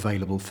help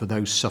available for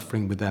those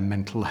suffering with their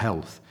mental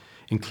health,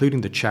 including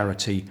the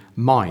charity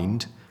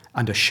Mind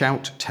and a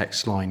shout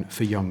text line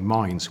for young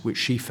minds, which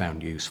she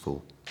found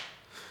useful.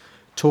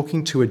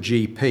 Talking to a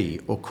GP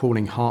or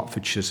calling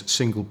Hertfordshire's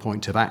single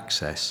point of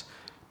access,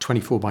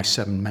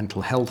 24/7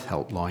 mental health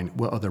helpline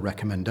were other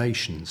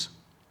recommendations.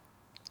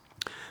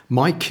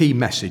 My key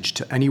message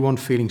to anyone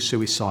feeling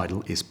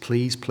suicidal is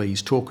please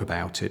talk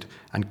about it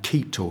and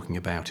keep talking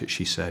about it,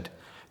 she said.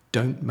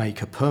 Don't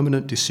make a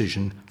permanent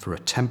decision for a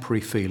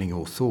temporary feeling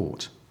or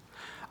thought.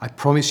 I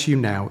promise you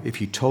now,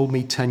 if you told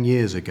me 10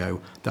 years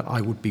ago that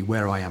I would be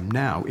where I am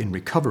now in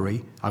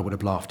recovery, I would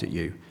have laughed at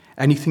you.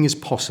 Anything is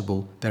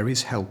possible, there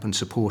is help and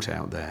support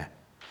out there.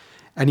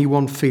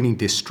 Anyone feeling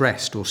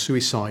distressed or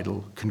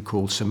suicidal can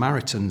call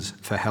Samaritans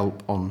for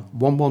help on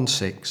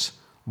 116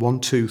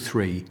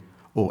 123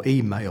 or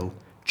email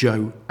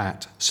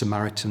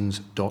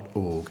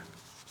joe@samaritans.org.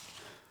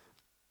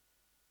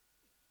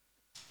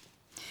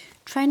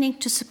 Training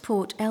to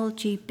support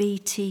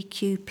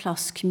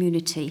LGBTQ+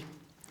 community.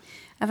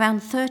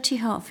 Around 30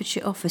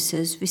 Hertfordshire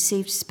officers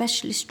received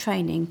specialist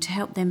training to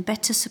help them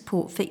better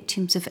support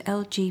victims of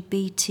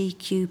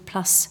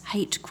LGBTQ+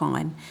 hate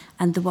crime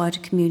and the wider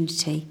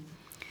community.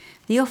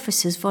 The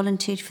officers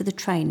volunteered for the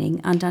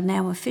training and are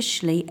now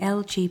officially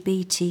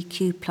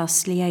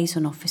LGBTQ+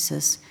 liaison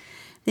officers.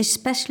 This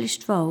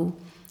specialist role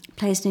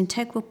plays an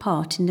integral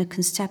part in the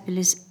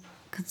constabulary's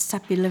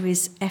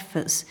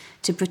efforts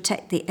to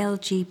protect the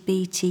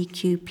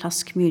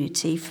LGBTQ+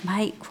 community from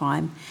hate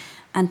crime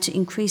and to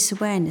increase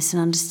awareness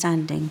and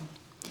understanding.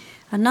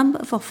 A number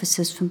of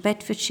officers from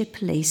Bedfordshire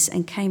Police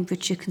and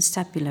Cambridgeshire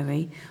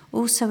Constabulary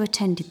also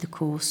attended the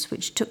course,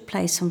 which took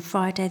place on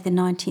Friday the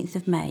 19th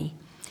of May,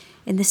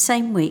 in the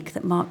same week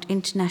that marked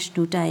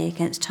International Day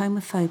Against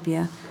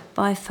Homophobia,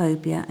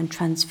 Biphobia and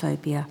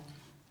Transphobia.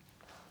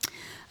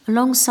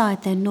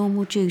 Alongside their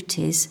normal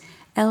duties,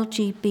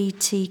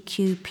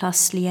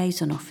 LGBTQ+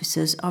 liaison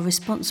officers are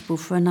responsible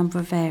for a number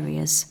of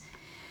areas: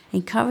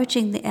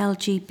 encouraging the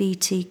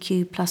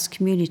LGBTQ+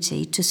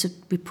 community to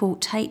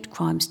report hate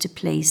crimes to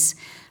police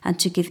and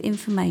to give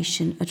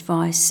information,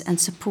 advice and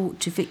support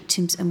to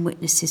victims and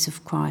witnesses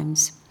of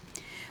crimes;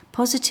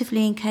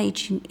 positively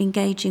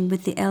engaging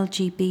with the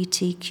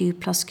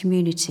LGBTQ+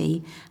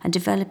 community and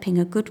developing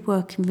a good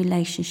working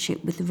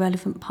relationship with the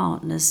relevant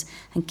partners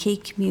and key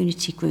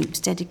community groups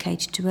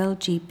dedicated to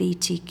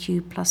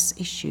LGBTQ+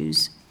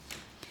 issues.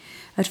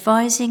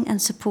 Advising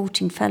and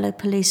supporting fellow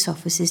police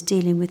officers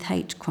dealing with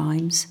hate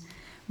crimes,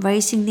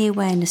 raising the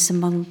awareness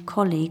among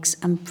colleagues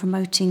and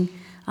promoting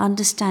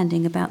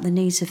understanding about the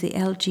needs of the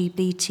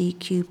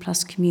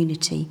LGBTQ+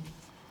 community.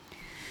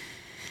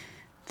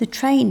 The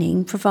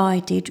training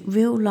provided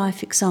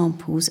real-life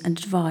examples and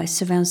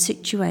advice around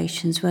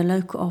situations where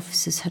local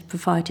officers had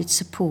provided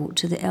support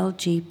to the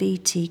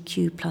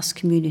LGBTQ+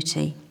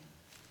 community.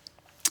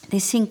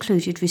 This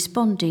included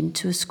responding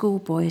to a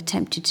schoolboy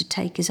attempted to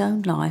take his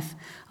own life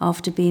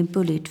after being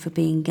bullied for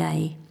being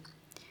gay.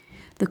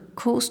 The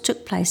course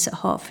took place at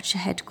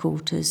Hertfordshire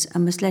headquarters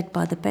and was led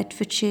by the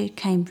Bedfordshire,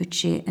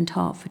 Cambridgeshire and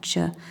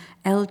Hertfordshire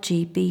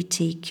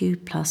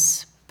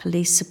LGBTQ+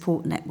 police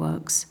support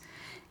networks.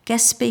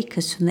 Guest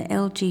speakers from the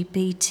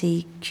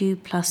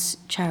LGBTQ+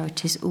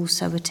 charities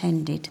also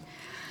attended.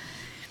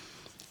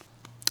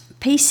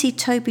 PC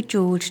Toby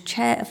George,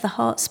 chair of the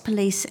Herts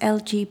Police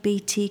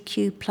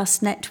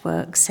LGBTQ+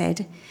 network,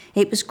 said,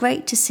 "It was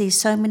great to see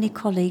so many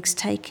colleagues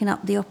taking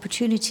up the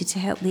opportunity to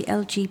help the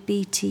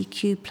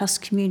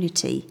LGBTQ+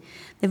 community.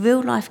 The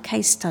real-life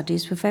case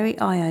studies were very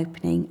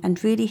eye-opening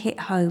and really hit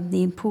home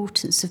the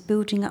importance of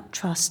building up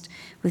trust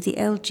with the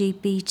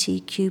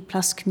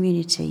LGBTQ+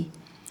 community.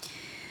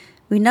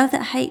 We know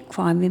that hate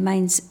crime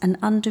remains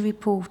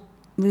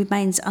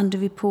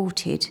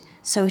underreported,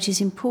 so it is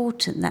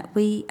important that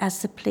we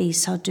as the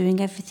police are doing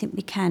everything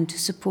we can to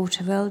support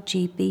our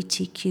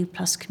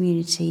LGBTQ+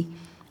 community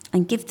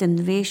and give them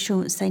the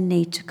reassurance they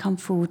need to come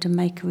forward and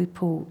make a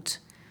report.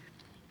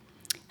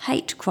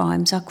 Hate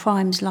crimes are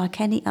crimes like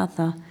any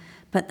other,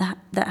 but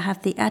that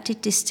have the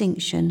added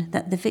distinction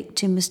that the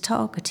victim was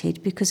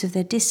targeted because of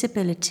their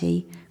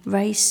disability,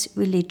 race,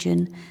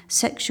 religion,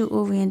 sexual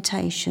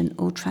orientation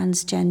or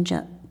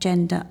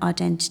transgender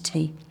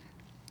identity.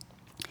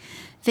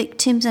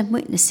 Victims and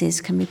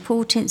witnesses can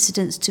report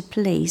incidents to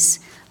police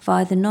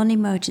via the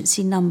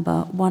non-emergency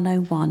number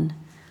 101,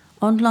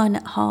 online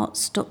at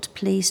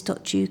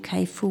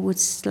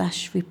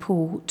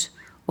hearts.police.uk/report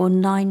or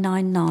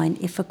 999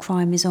 if a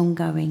crime is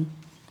ongoing.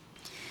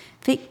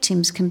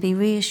 Victims can be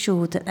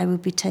reassured that they will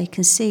be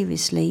taken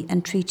seriously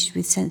and treated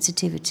with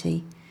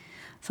sensitivity.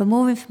 For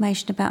more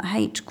information about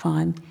hate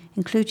crime,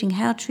 including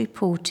how to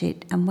report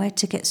it and where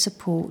to get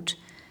support,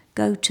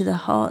 go to the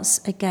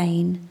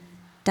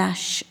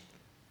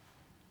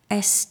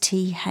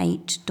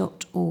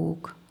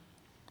heartsagain-sthate.org.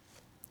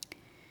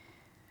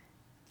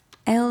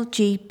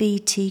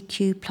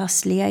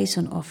 LGBTQ+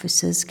 liaison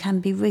officers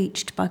can be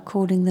reached by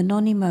calling the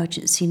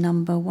non-emergency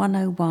number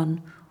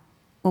 101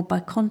 or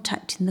by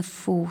contacting the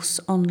force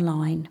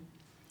online.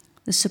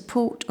 The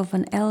support of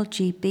an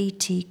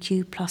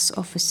LGBTQ+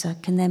 officer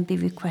can then be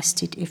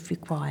requested if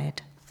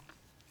required.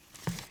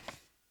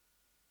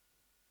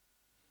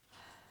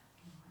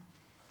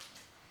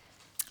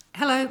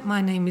 Hello,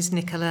 my name is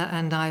Nicola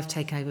and I've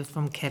taken over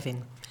from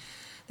Kevin.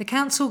 The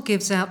council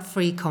gives out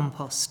free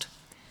compost.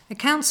 A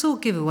council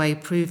giveaway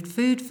proved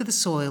food for the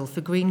soil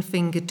for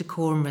green-fingered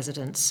Dacorum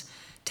residents.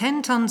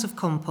 10 tonnes of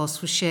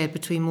compost was shared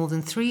between more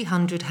than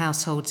 300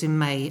 households in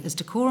May as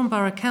Dacorum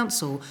Borough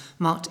Council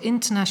marked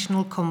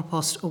International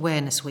Compost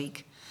Awareness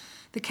Week.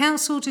 The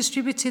council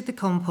distributed the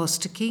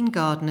compost to keen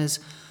gardeners,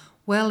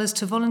 well as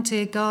to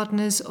volunteer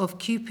gardeners of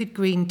Cupid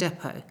Green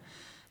Depot.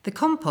 The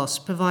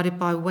compost, provided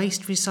by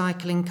waste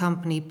recycling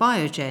company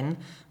Biogen,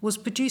 was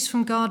produced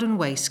from garden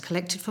waste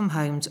collected from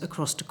homes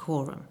across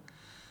Dacorum.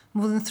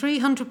 More than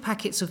 300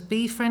 packets of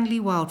bee-friendly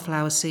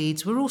wildflower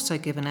seeds were also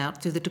given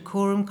out through the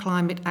Dacorum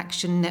Climate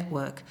Action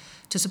Network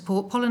to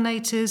support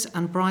pollinators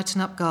and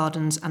brighten up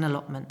gardens and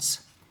allotments.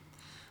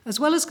 As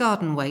well as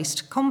garden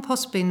waste,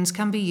 compost bins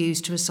can be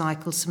used to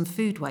recycle some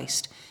food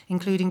waste,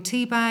 including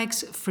tea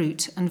bags,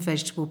 fruit and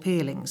vegetable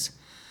peelings.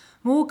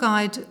 More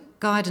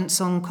guidance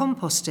on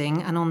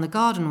composting and on the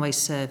garden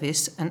waste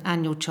service, an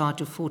annual charge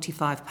of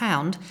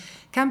 £45,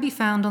 can be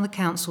found on the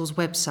council's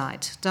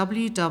website,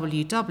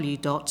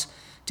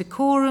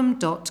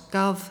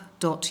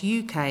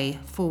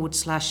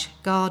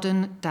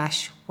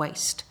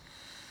 www.dacorum.gov.uk/garden-waste.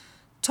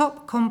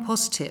 Top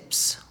compost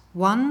tips.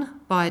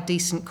 1. Buy a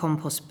decent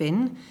compost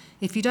bin.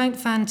 If you don't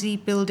fancy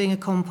building a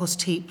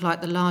compost heap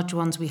like the large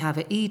ones we have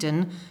at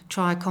Eden,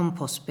 try a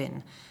compost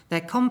bin.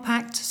 They're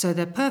compact, so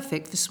they're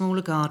perfect for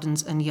smaller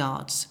gardens and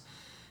yards.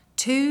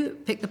 2.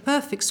 Pick the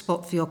perfect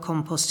spot for your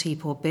compost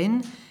heap or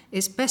bin.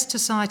 It's best to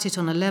site it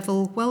on a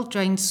level,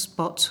 well-drained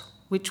spot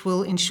which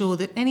will ensure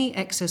that any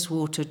excess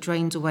water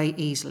drains away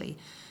easily.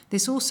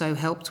 This also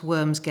helps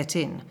worms get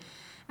in.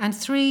 And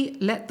 3.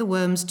 Let the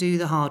worms do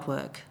the hard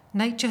work.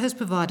 Nature has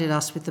provided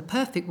us with the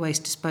perfect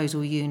waste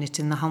disposal unit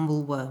in the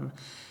humble worm.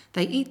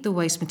 They eat the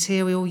waste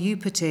material you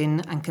put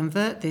in and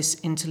convert this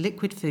into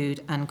liquid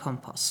food and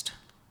compost.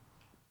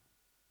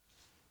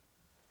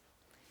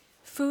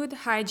 Food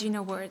Hygiene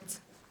Awards.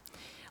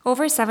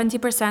 Over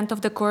 70%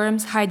 of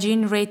Dacorum's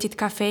hygiene-rated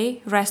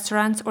cafe,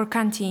 restaurants or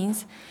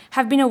canteens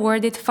have been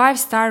awarded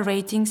 5-star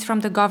ratings from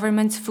the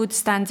government's Food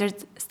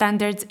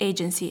Standards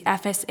Agency,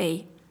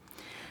 FSA.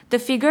 The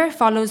figure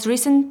follows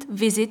recent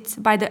visits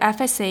by the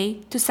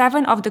FSA to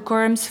 7 of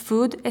Dacorum's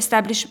food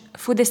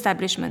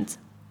establishments.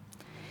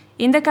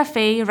 In the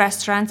cafe,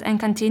 restaurants and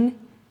canteen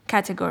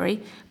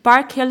category,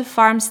 Park Hill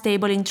Farm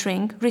Stable in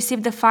Tring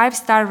received a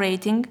 5-star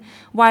rating,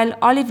 while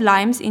Olive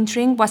Limes in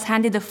Tring was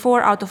handed a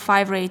 4 out of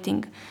 5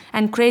 rating,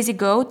 and Crazy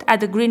Goat at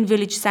the Green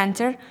Village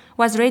Centre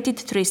was rated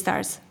 3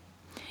 stars.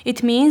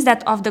 It means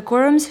that of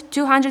Dacorum's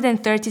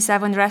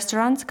 237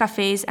 restaurants,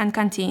 cafes and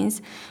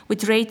canteens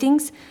with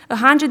ratings,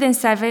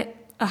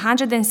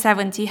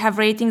 170 have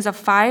ratings of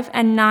 5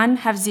 and none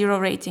have 0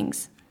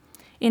 ratings.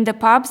 In the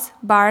pubs,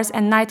 bars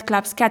and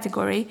nightclubs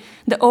category,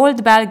 the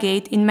Old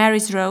Bellgate in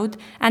Mary's Road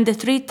and the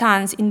 3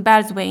 Tons in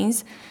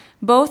Bellswains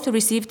both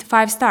received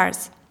 5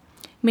 stars.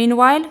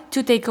 Meanwhile,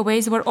 2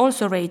 takeaways were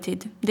also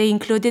rated. They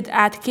included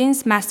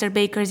Atkins Master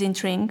Bakers in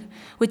Tring,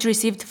 which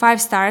received 5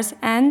 stars,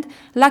 and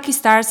Lucky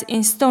Stars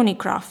in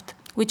Stonycroft,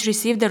 which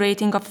received a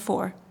rating of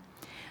 4.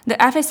 The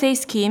FSA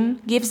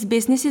scheme gives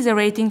businesses a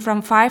rating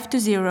from 5 to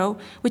 0,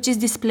 which is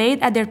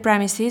displayed at their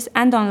premises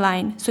and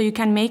online, so you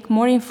can make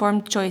more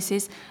informed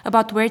choices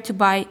about where to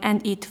buy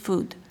and eat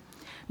food.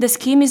 The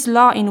scheme is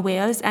law in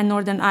Wales and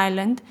Northern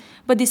Ireland,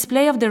 but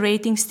display of the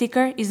rating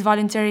sticker is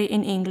voluntary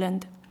in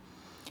England.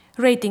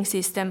 Rating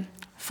system.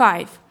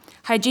 5.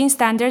 Hygiene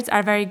standards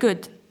are very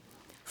good.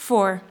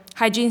 4.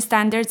 Hygiene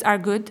standards are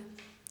good.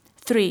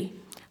 3.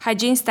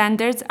 Hygiene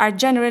standards are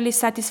generally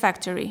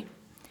satisfactory.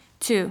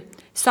 2.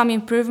 Some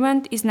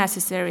improvement is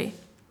necessary.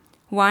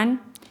 1.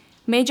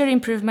 Major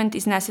improvement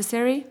is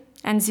necessary.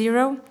 And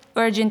 0.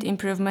 Urgent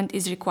improvement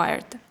is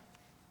required.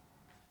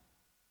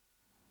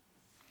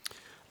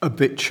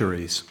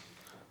 Obituaries.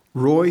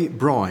 Roy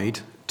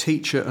Bride,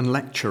 teacher and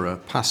lecturer,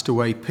 passed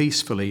away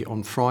peacefully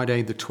on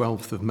Friday the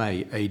 12th of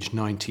May, aged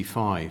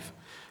 95.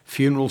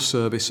 Funeral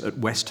service at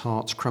West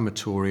Harts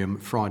Crematorium,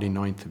 Friday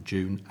 9th of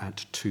June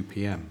at 2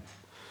 p.m.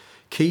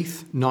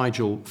 Keith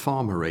Nigel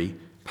Farmery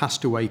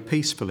passed away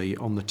peacefully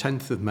on the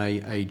 10th of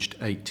May, aged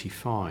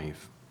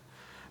 85.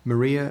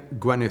 Maria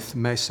Gwyneth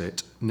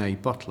Messett,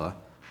 née Butler,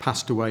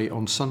 passed away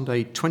on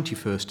Sunday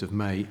 21st of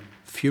May.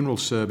 Funeral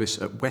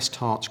service at West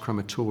Harts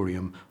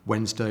Crematorium,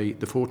 Wednesday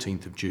the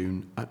 14th of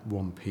June at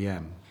 1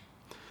 p.m.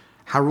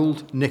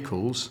 Harold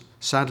Nichols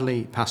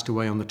sadly passed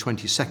away on the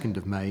 22nd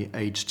of May,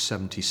 aged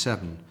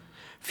 77.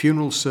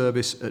 Funeral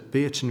service at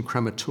Beaton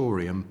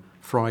Crematorium,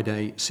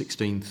 Friday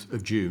 16th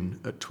of June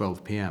at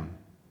 12 p.m.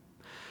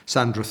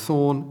 Sandra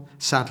Thorne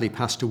sadly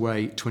passed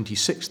away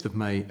 26th of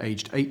May,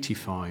 aged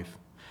 85.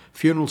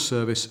 Funeral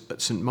service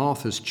at St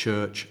Martha's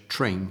Church,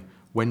 Tring,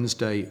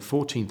 Wednesday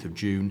 14th of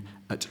June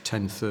at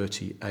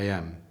 10:30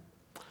 a.m.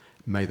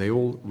 May they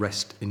all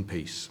rest in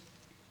peace.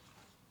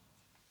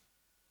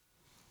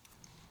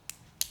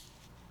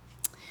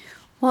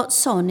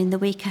 What's on in the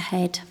week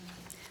ahead?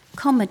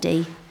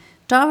 Comedy.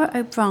 Dara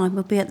O'Brien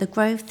will be at the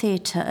Grove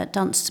Theatre at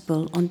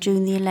Dunstable on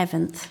June the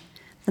 11th.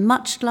 The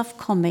much-loved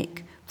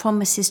comic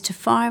promises to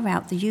fire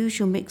out the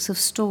usual mix of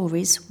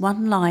stories,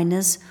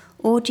 one-liners,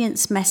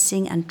 audience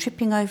messing and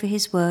tripping over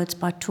his words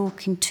by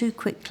talking too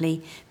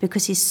quickly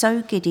because he's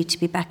so giddy to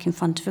be back in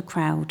front of a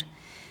crowd.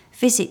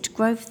 Visit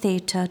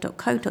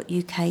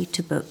grovetheatre.co.uk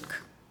to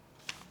book.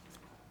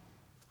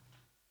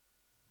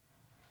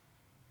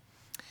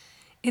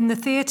 In the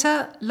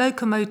theatre,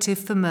 Locomotive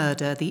for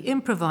Murder, the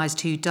improvised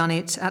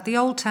whodunit at the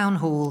Old Town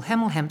Hall,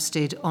 Hemel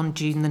Hempstead on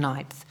June the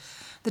 9th.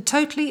 The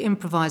totally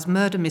improvised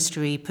murder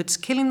mystery puts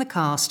killing the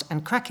cast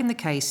and cracking the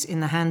case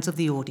in the hands of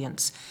the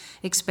audience.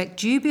 Expect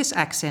dubious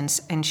accents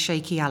and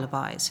shaky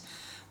alibis.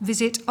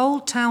 Visit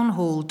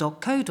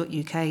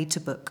oldtownhall.co.uk to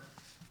book.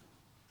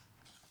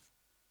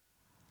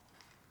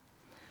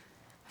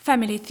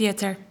 Family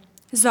Theatre.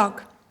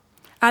 Zog.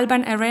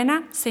 Alban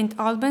Arena, St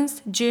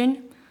Albans,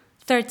 June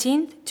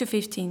 13th to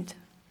 15th.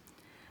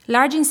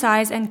 Large in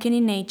size and keen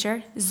in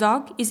nature,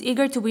 Zog is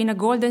eager to win a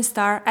golden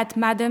star at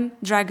Madame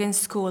Dragon's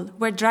School,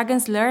 where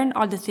dragons learn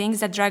all the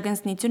things that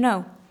dragons need to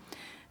know.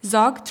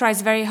 Zog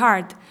tries very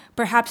hard,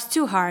 perhaps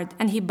too hard,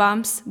 and he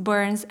bumps,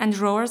 burns, and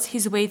roars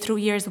his way through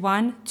years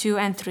 1, 2,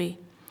 and 3.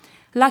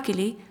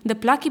 Luckily, the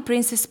plucky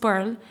Princess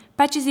Pearl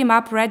patches him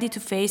up ready to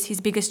face his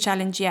biggest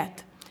challenge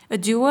yet, a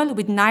duel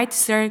with Knight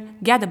Sir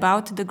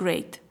Gadabout the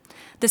Great.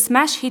 The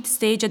smash hit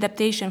stage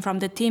adaptation from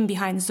the team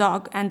behind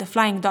Zog and the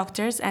Flying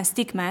Doctors and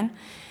Stickman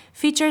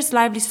features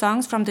lively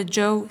songs from the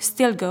Joe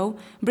Still Go,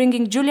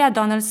 bringing Julia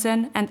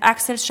Donaldson and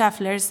Axel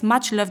Scheffler's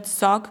much-loved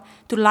Zog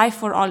to life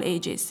for all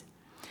ages.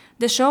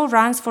 The show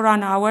runs for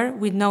 1 hour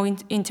with no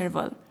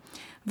interval.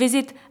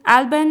 Visit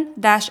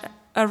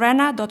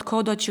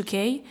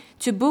alban-arena.co.uk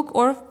to book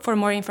or for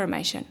more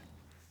information.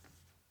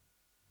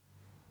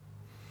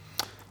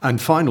 And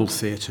final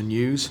theatre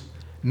news,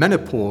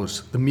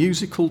 Menopause, the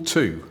Musical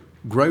 2,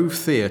 Grove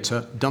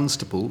Theatre,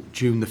 Dunstable,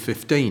 June the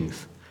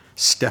 15th.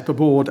 Step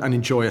aboard and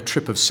enjoy a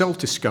trip of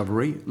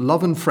self-discovery,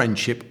 love and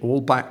friendship,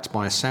 all backed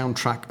by a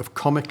soundtrack of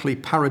comically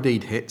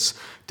parodied hits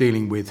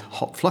dealing with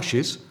hot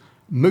flushes,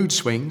 mood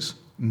swings,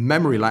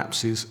 memory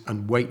lapses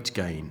and weight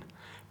gain.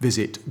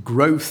 Visit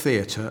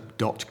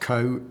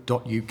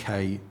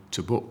growtheatre.co.uk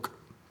to book.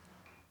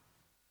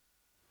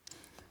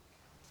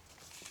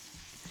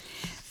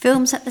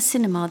 Films at the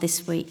cinema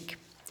this week.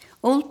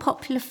 All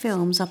popular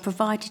films are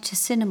provided to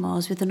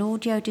cinemas with an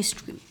audio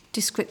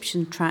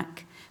description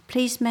track.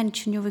 Please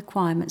mention your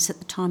requirements at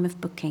the time of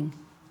booking.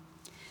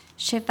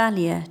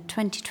 Chevalier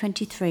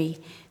 2023.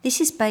 This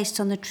is based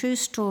on the true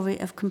story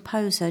of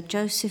composer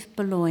Joseph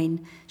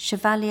Boulogne,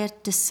 Chevalier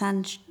de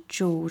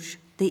Saint-Georges,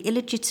 the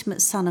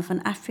illegitimate son of an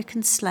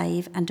African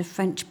slave and a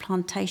French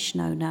plantation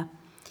owner.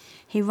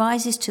 He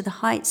rises to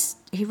heights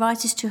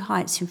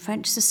in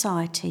French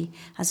society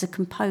as a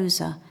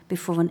composer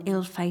before an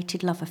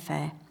ill-fated love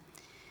affair.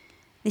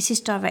 This is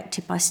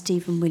directed by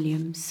Stephen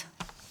Williams.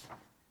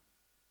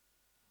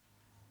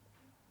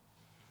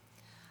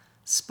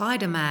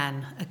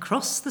 Spider-Man,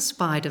 Across the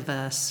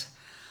Spider-Verse.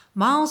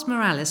 Miles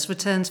Morales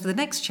returns for the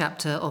next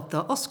chapter of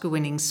the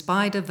Oscar-winning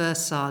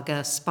Spider-Verse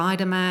saga,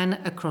 Spider-Man,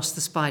 Across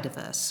the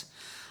Spider-Verse.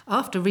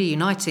 After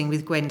reuniting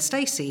with Gwen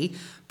Stacy,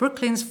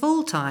 Brooklyn's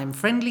full-time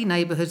friendly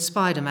neighbourhood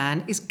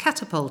Spider-Man is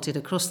catapulted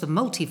across the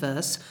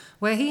multiverse,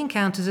 where he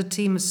encounters a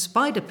team of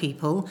spider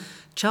people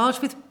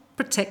charged with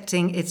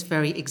protecting its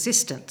very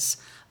existence.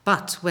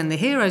 But when the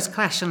heroes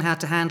clash on how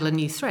to handle a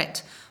new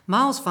threat,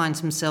 Miles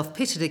finds himself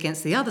pitted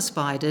against the other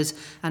spiders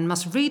and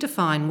must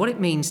redefine what it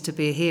means to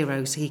be a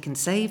hero so he can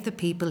save the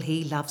people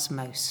he loves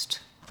most.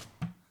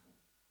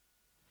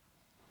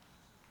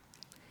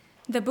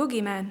 The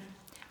Boogeyman.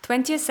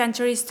 20th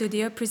Century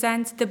Studio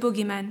presents The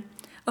Boogeyman,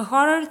 a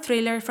horror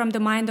thriller from the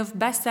mind of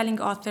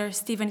best-selling author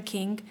Stephen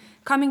King,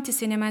 coming to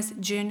cinemas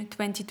June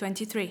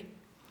 2023.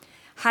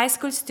 High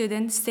school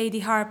student Sadie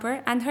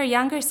Harper and her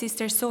younger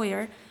sister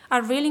Sawyer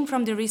are reeling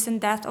from the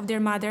recent death of their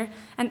mother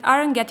and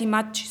aren't getting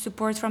much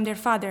support from their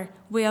father,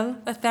 Will,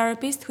 a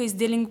therapist who is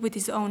dealing with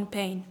his own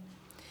pain.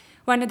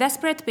 When a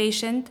desperate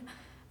patient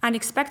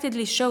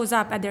unexpectedly shows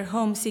up at their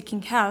home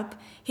seeking help,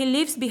 he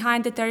leaves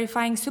behind a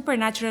terrifying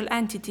supernatural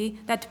entity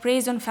that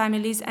preys on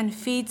families and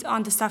feeds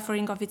on the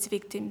suffering of its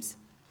victims.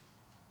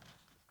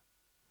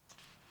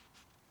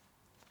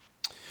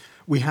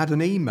 We had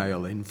an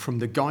email in from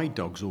the Guide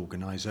Dogs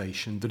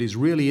organisation that is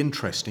really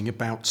interesting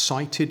about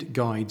sighted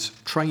guides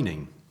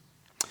training.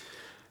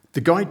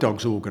 The Guide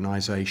Dogs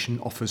organisation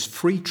offers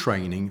free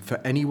training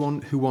for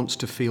anyone who wants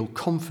to feel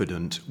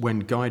confident when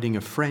guiding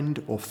a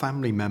friend or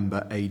family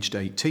member aged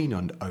 18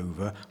 and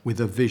over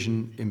with a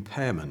vision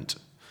impairment.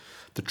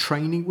 The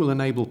training will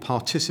enable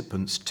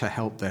participants to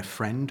help their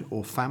friend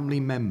or family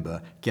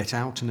member get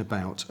out and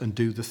about and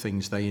do the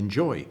things they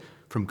enjoy,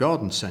 from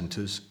garden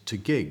centres to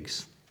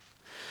gigs.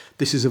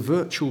 This is a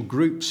virtual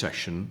group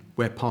session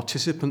where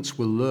participants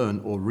will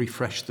learn or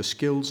refresh the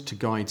skills to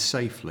guide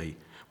safely,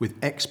 with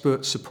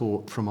expert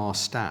support from our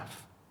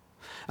staff.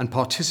 And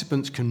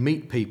participants can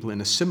meet people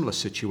in a similar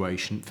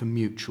situation for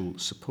mutual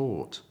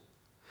support.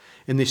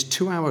 In this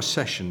 2-hour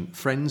session,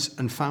 friends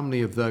and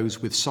family of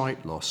those with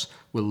sight loss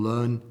will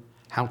learn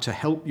how to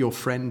help your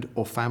friend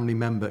or family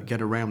member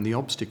get around the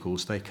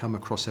obstacles they come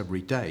across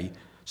every day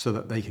so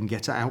that they can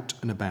get out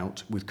and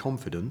about with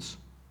confidence.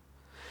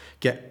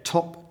 Get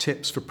top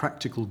tips for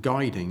practical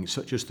guiding,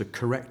 such as the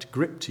correct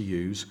grip to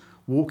use,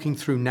 walking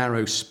through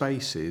narrow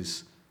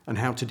spaces, and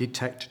how to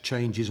detect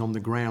changes on the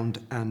ground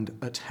and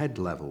at head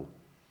level.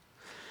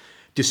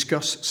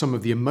 Discuss some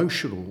of the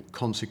emotional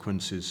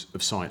consequences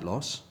of sight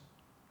loss.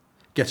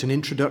 Get an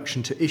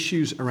introduction to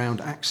issues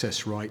around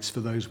access rights for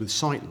those with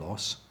sight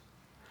loss.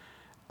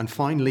 And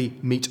finally,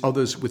 meet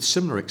others with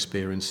similar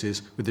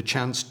experiences with the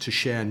chance to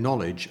share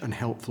knowledge and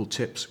helpful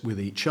tips with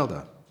each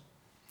other.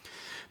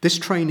 This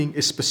training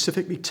is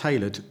specifically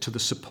tailored to the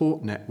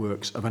support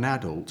networks of an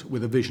adult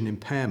with a vision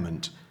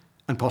impairment,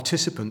 and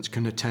participants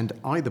can attend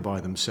either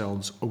by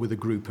themselves or with a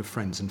group of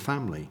friends and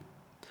family.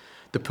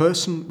 The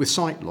person with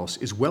sight loss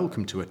is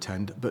welcome to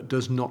attend but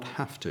does not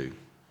have to.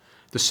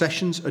 The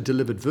sessions are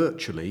delivered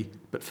virtually,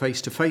 but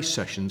face-to-face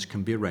sessions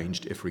can be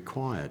arranged if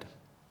required.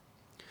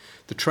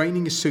 The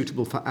training is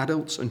suitable for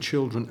adults and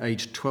children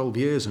aged 12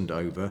 years and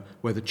over,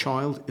 where the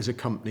child is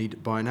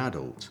accompanied by an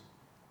adult.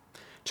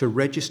 To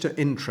register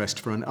interest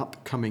for an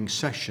upcoming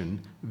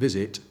session,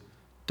 visit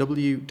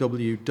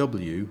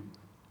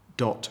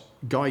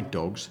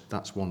www.guidedogs,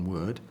 that's one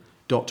word,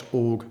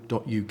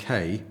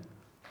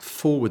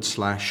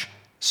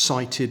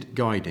 .org.uk/sighted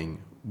guiding,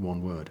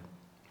 one word.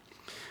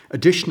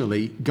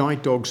 Additionally,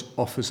 Guide Dogs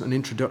offers an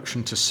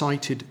introduction to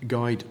sighted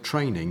guide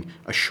training,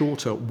 a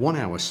shorter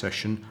 1-hour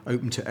session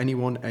open to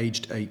anyone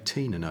aged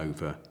 18 and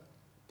over.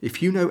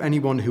 If you know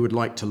anyone who would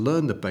like to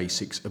learn the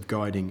basics of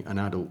guiding an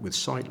adult with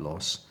sight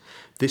loss,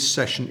 this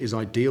session is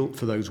ideal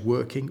for those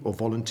working or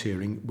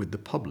volunteering with the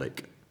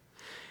public.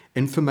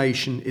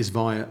 Information is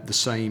via the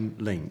same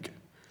link.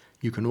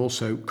 You can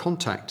also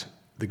contact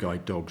the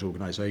Guide Dogs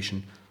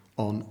organisation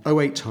on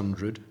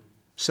 0800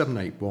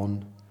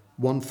 781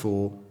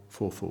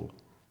 1444.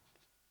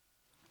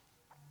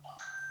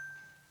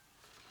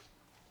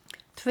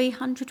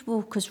 300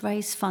 walkers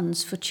raise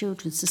funds for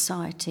Children's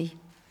Society.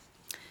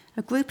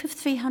 A group of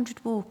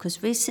 300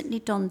 walkers recently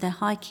donned their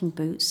hiking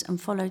boots and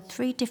followed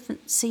 3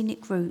 different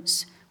scenic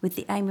routes with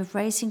the aim of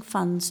raising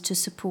funds to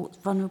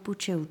support vulnerable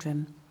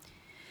children.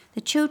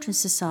 The Children's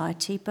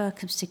Society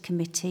Berkhamsted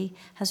Committee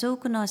has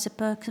organised a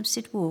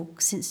Berkhamsted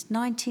walk since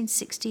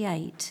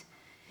 1968.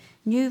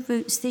 New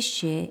routes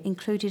this year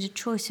included a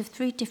choice of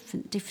 3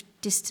 different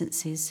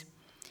distances: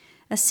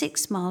 a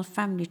 6-mile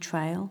family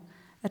trail,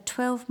 a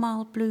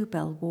 12-mile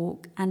bluebell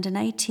walk and an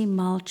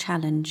 18-mile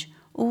challenge,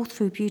 all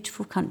through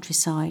beautiful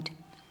countryside.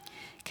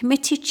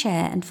 Committee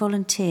chair and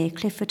volunteer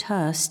Clifford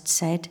Hurst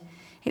said,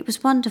 "It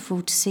was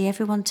wonderful to see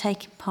everyone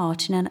taking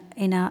part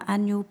in our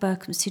annual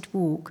Berkhamsted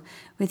walk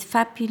with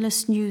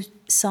fabulous new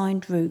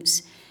signed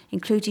routes,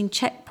 including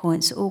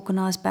checkpoints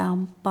organised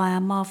by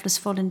our marvellous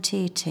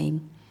volunteer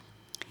team.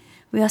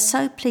 We are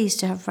so pleased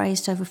to have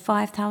raised over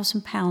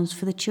 £5,000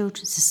 for the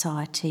Children's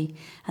Society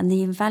and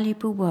the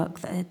invaluable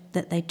work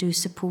that they do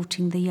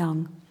supporting the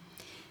young."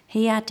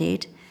 He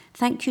added,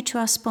 "Thank you to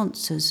our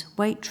sponsors,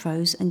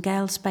 Waitrose and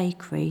Gales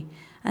Bakery,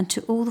 and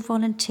to all the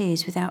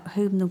volunteers without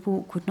whom the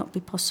walk would not be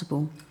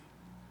possible.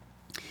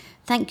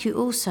 Thank you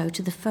also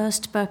to the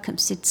First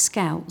Berkhamsted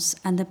Scouts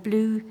and the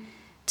Blue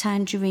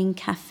Tangerine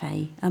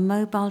Cafe, a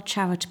mobile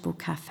charitable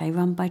cafe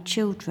run by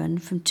children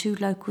from 2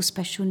 local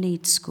special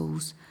needs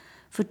schools,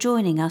 for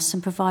joining us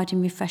and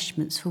providing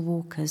refreshments for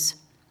walkers."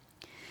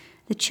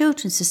 The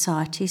Children's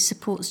Society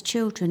supports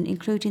children,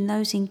 including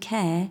those in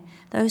care,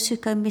 those who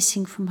go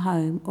missing from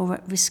home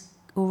or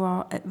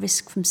are at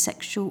risk from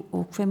sexual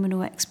or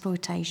criminal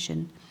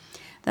exploitation,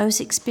 those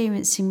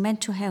experiencing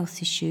mental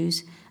health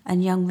issues,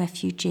 and young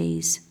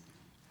refugees.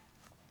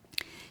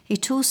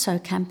 It also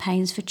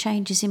campaigns for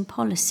changes in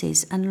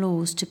policies and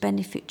laws to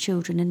benefit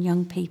children and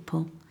young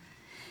people.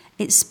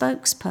 Its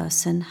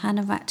spokesperson,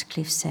 Hannah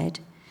Ratcliffe, said,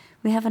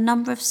 "We have a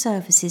number of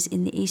services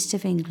in the east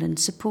of England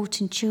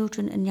supporting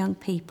children and young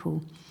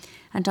people,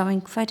 and are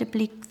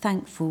incredibly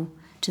thankful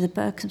to the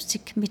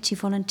Berkhamsted Committee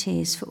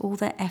volunteers for all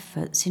their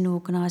efforts in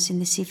organising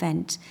this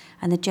event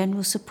and the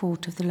general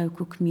support of the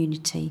local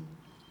community.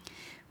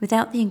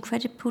 Without the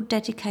incredible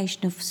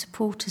dedication of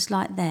supporters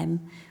like them,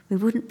 we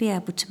wouldn't be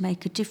able to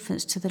make a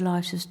difference to the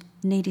lives of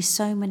nearly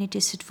so many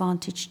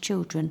disadvantaged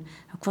children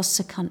across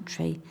the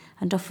country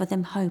and offer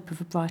them hope of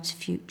a brighter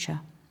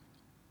future."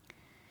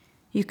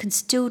 You can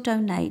still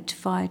donate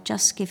via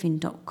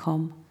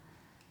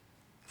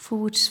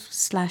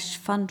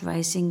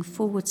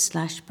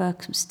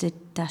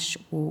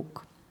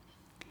justgiving.com/fundraising/Berkhamsted-walk.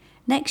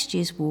 Next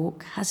year's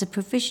walk has a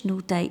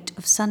provisional date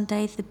of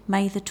Sunday,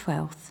 May the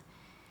 12th.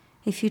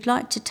 If you'd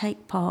like to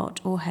take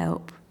part or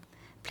help,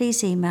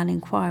 please email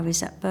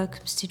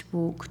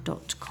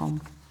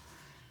inquiries@berkhamstedwalk.com.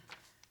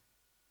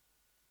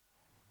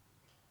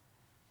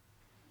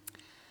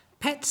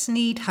 Pets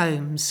need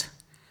homes.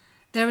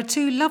 There are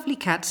 2 lovely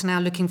cats now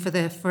looking for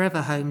their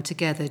forever home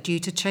together due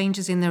to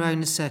changes in their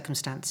owner's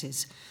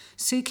circumstances.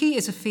 Suki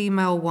is a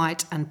female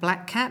white and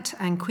black cat,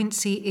 and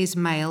Quincy is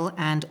male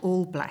and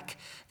all black.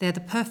 They're the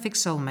perfect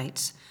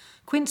soulmates.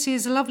 Quincy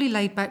is a lovely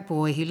laid-back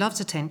boy who loves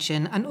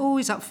attention and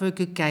always up for a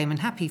good game and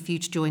happy for you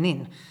to join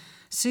in.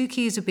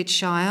 Suki is a bit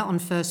shyer on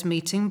first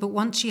meeting, but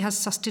once she has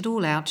sussed it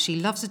all out, she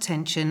loves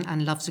attention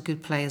and loves a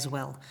good play as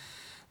well.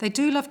 They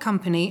do love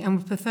company and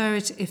would prefer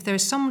it if there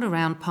is someone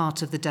around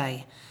part of the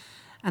day,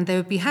 and they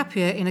would be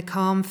happier in a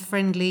calm,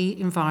 friendly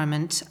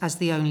environment as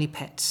the only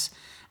pets.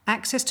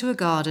 Access to a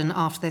garden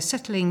after their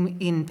settling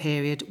in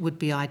period would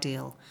be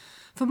ideal.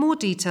 For more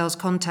details,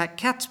 contact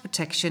Cats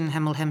Protection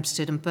Hemel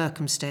Hempstead and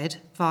Berkhamsted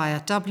via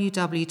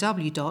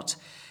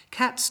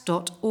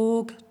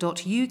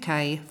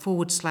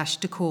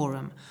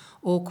www.cats.org.uk/Dacorum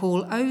or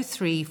call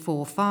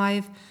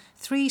 0345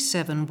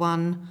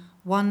 371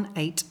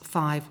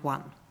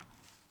 1851.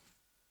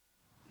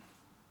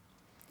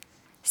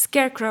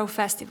 Scarecrow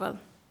Festival.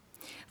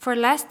 For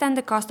less than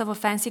the cost of a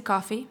fancy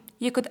coffee,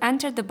 you could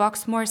enter the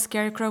Boxmoor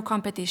Scarecrow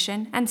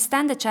competition and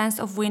stand a chance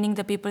of winning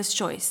the People's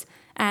Choice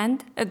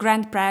and a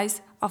grand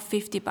prize of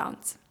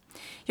 £50.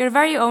 Your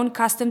very own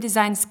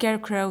custom-designed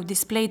scarecrow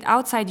displayed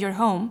outside your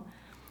home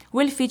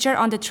will feature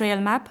on the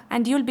trail map,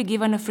 and you'll be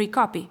given a free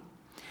copy.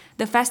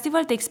 The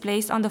festival takes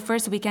place on the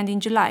first weekend in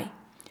July,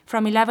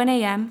 from 11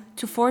 a.m.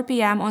 to 4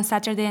 p.m. on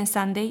Saturday and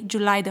Sunday,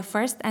 July the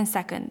 1st and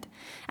 2nd,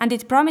 and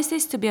it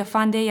promises to be a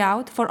fun day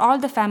out for all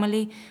the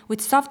family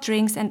with soft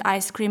drinks and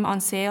ice cream on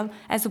sale,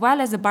 as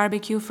well as a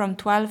barbecue from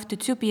 12 to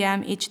 2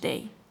 p.m. each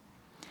day.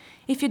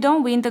 If you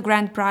don't win the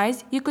grand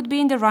prize, you could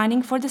be in the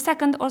running for the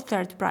second or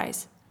third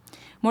prize.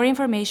 More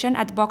information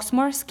at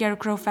Boxmoor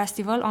Scarecrow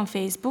Festival on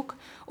Facebook,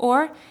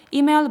 or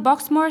email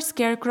Boxmoor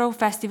Scarecrow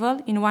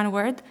Festival in one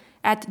word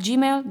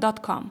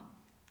 @gmail.com.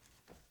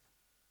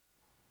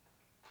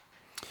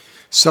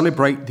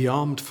 Celebrate the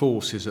armed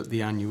forces at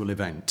the annual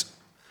event.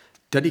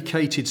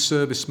 Dedicated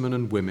servicemen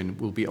and women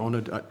will be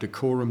honoured at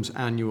Dacorum's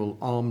annual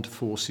Armed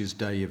Forces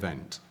Day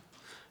event.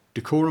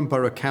 Dacorum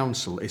Borough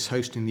Council is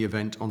hosting the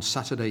event on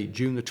Saturday,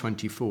 June the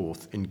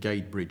 24th in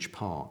Gadebridge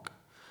Park.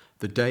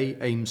 The day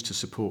aims to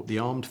support the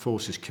armed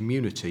forces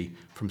community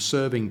from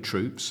serving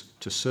troops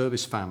to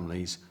service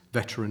families,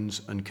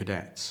 veterans and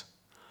cadets.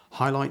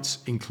 Highlights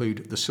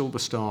include the Silver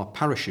Star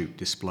parachute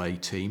display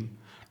team,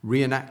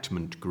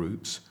 reenactment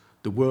groups,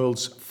 the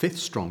world's fifth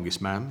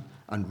strongest man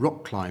and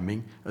rock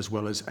climbing, as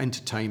well as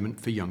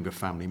entertainment for younger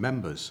family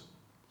members.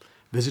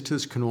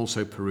 Visitors can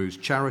also peruse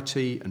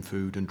charity and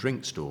food and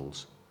drink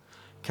stalls.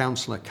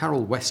 Councillor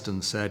Carol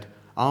Weston said,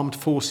 Armed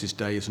Forces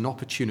Day is an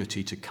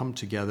opportunity to come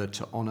together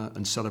to honour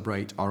and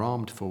celebrate our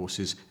armed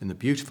forces in the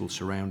beautiful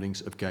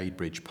surroundings of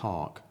Gadebridge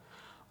Park.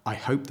 I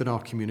hope that our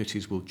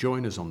communities will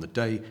join us on the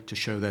day to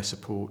show their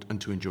support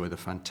and to enjoy the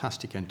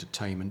fantastic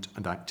entertainment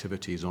and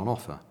activities on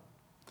offer.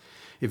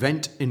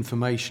 Event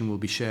information will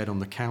be shared on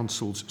the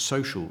Council's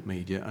social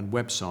media and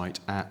website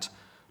at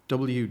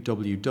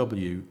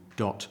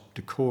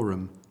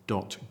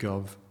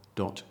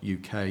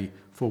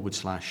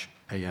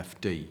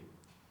www.dacorum.gov.uk/AFD.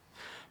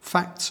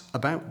 Facts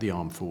about the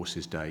Armed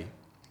Forces Day.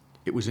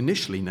 It was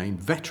initially named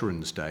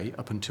Veterans Day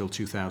up until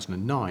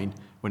 2009,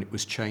 when it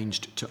was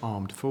changed to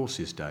Armed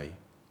Forces Day.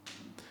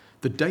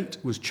 The date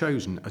was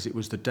chosen as it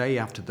was the day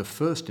after the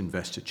first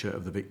investiture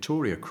of the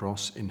Victoria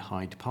Cross in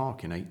Hyde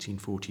Park in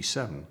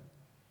 1847.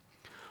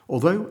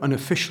 Although an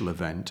official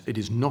event, it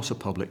is not a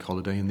public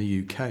holiday in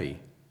the UK.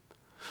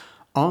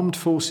 Armed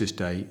Forces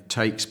Day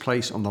takes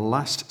place on the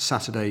last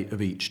Saturday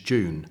of each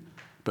June,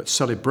 but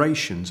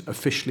celebrations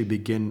officially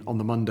begin on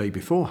the Monday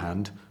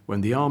beforehand,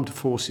 when the Armed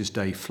Forces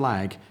Day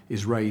flag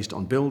is raised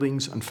on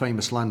buildings and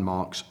famous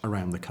landmarks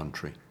around the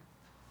country.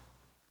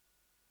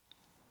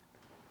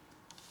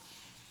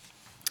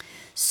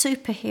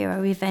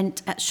 Superhero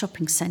event at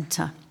shopping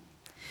centre.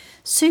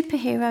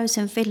 Superheroes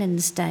and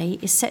Villains Day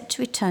is set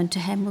to return to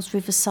Hemmel's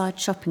Riverside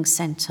Shopping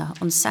Centre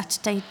on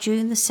Saturday,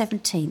 June the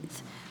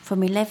 17th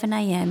from 11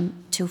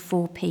 a.m. till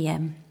 4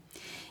 p.m.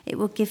 It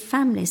will give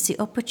families the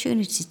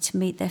opportunity to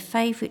meet their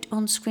favourite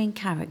on-screen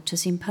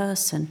characters in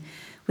person,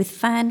 with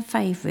fan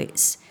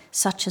favourites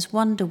such as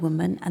Wonder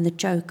Woman and the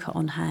Joker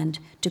on hand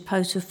to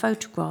pose for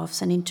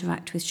photographs and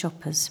interact with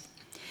shoppers.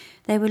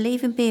 There will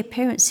even be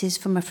appearances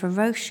from a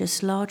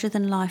ferocious,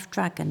 larger-than-life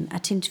dragon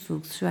at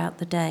intervals throughout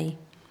the day.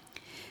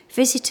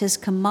 Visitors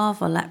can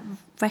marvel at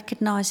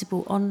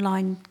recognisable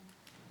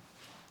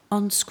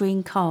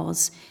on-screen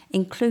cars,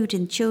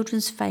 including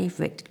children's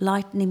favourite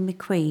Lightning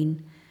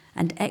McQueen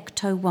and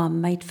Ecto-1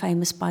 made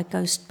famous by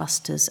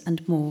Ghostbusters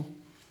and more.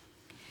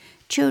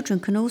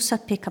 Children can also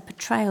pick up a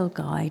trail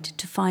guide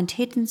to find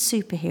hidden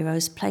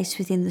superheroes placed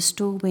within the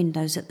store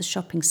windows at the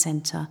shopping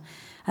centre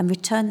and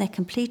return their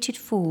completed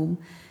form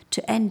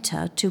to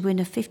enter to win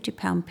a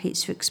 £50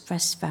 Pizza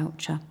Express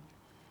voucher.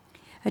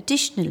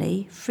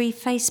 Additionally, free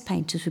face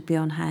painters will be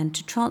on hand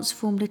to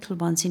transform little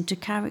ones into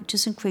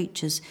characters and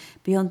creatures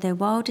beyond their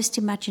wildest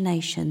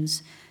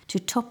imaginations to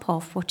top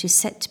off what is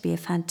set to be a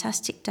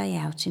fantastic day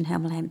out in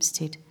Hemel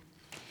Hempstead.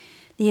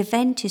 The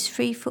event is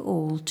free for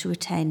all to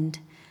attend.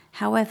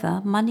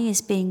 However, money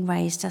is being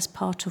raised as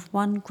part of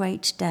One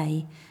Great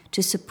Day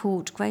to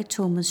support Great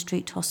Ormond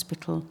Street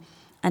Hospital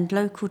and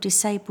local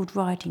disabled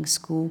riding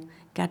school,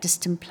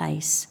 Gaddesden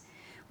Place,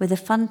 with a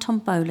fun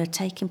tombola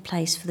taking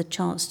place for the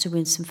chance to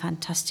win some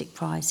fantastic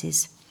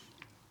prizes.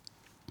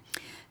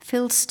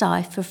 Phil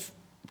Stife of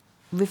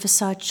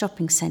Riverside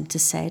Shopping Centre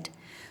said,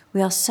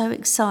 "We are so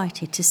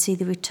excited to see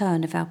the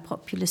return of our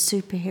popular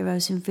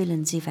Superheroes and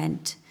Villains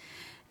event.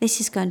 This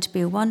is going to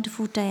be a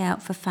wonderful day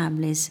out for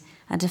families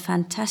and a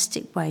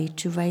fantastic way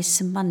to raise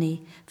some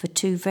money for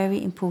two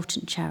very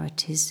important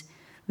charities.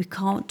 We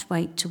can't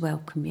wait to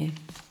welcome you."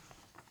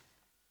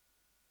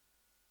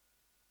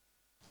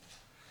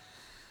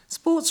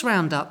 Sports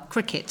Roundup,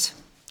 cricket.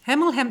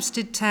 Hemel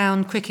Hempstead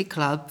Town Cricket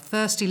Club,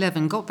 first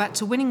 11, got back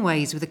to winning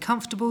ways with a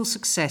comfortable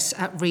success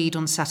at Reed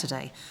on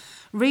Saturday.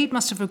 Reed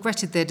must have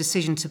regretted their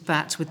decision to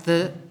bat with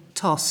the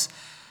toss,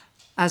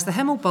 as the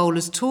Hemel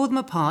bowlers tore them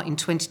apart in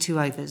 22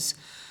 overs.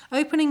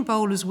 Opening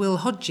bowlers Will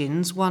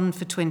Hodgins, 1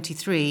 for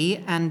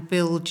 23, and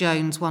Bill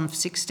Jones, 1 for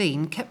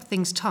 16, kept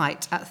things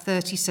tight at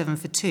 37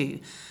 for 2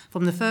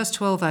 from the first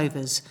 12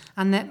 overs,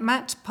 and that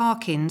Matt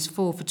Parkins,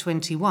 4 for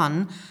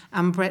 21,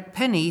 and Brett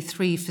Penny,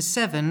 3 for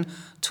 7,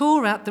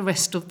 tore out the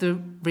rest of the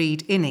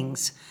Reed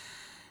innings.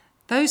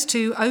 Those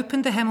two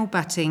opened the Hemel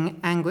batting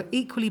and were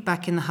equally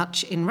back in the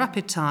hutch in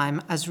rapid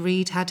time, as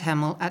Reed had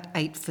Hemel at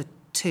 8 for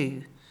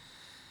 2.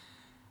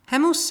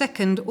 Hemel's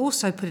second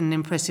also put in an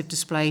impressive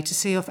display to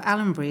see off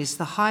Allenbury's,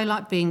 the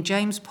highlight being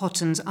James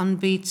Potton's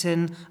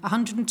unbeaten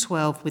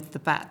 112 with the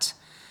bat.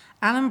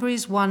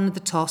 Allenbury's won the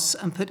toss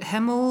and put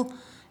Hemel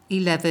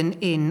 11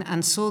 in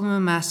and saw them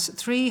amass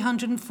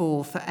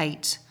 304 for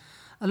 8.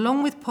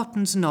 Along with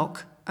Potton's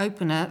knock,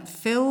 opener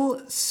Phil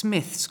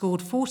Smith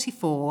scored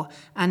 44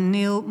 and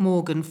Neil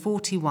Morgan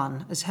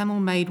 41, as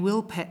Hemel made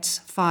Will Petts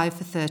 5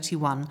 for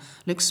 31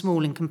 look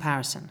small in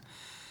comparison.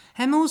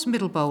 Hemel's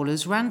middle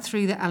bowlers ran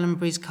through the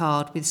Allenbury's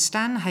card with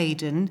Stan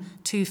Hayden,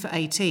 2 for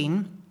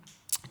 18,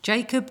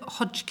 Jacob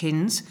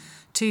Hodgkins,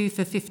 2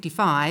 for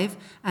 55,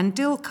 and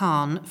Dill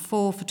Khan,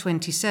 4 for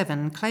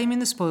 27, claiming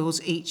the spoils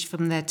each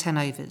from their 10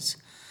 overs.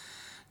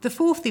 The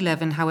fourth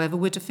 11, however,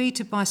 were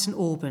defeated by St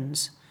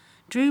Albans.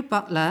 Drew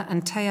Butler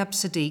and Tayab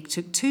Sadiq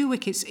took 2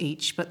 wickets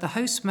each, but the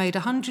hosts made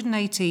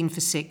 118 for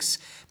 6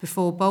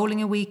 before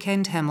bowling a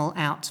weekend Hemel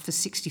out for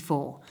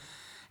 64.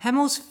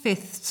 Hemel's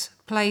fifths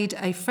played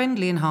a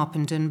friendly in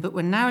Harpenden but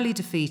were narrowly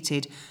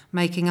defeated,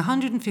 making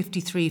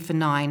 153 for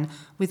 9,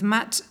 with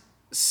Matt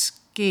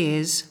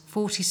Skeers,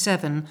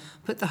 47,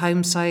 put the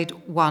home side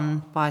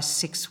won by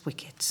 6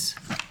 wickets.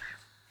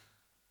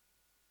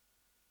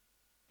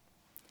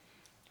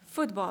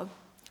 Football.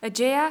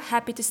 Ajaya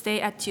happy to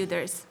stay at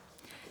Tudors.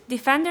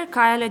 Defender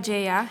Kyle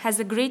Ajaya has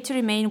agreed to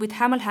remain with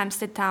Hemel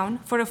Hempstead Town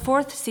for a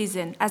 4th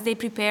season as they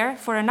prepare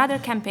for another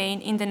campaign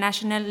in the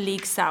National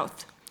League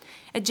South.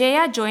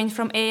 Ajaya joined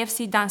from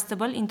AFC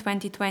Dunstable in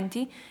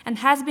 2020 and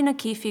has been a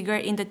key figure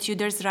in the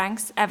Tudors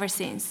ranks ever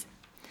since.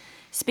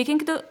 Speaking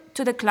to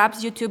the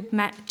club's YouTube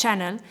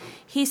channel,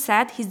 he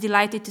said he's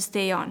delighted to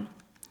stay on.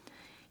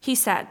 He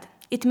said,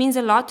 "It means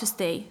a lot to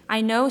stay.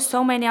 I know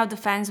so many of the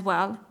fans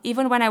well.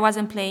 Even when I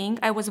wasn't playing,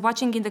 I was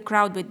watching in the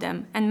crowd with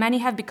them, and many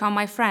have become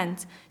my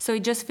friends, so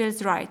it just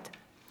feels right.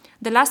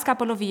 The last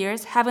couple of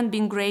years haven't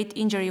been great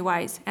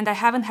injury-wise, and I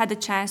haven't had the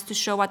chance to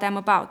show what I'm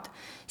about.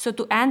 So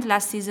to end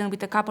last season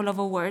with a couple of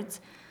awards,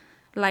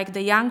 like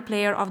the Young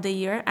Player of the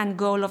Year and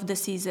Goal of the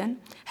Season,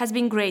 has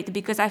been great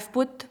because I've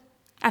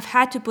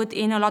had to put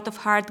in a lot of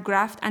hard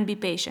graft and be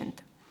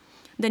patient.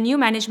 The new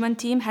management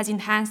team has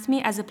enhanced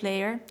me as a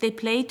player. They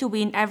play to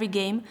win every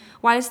game,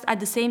 whilst at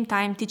the same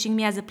time teaching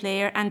me as a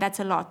player, and that's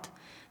a lot.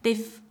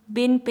 They've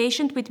been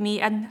patient with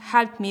me and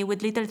helped me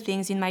with little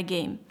things in my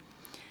game.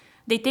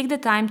 They take the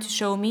time to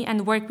show me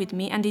and work with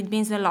me, and it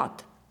means a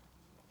lot."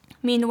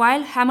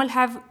 Meanwhile, Hemel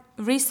have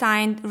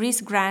re-signed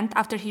Rhys Grant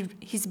after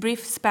his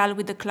brief spell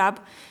with the club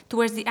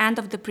towards the end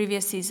of the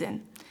previous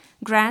season.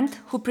 Grant,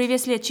 who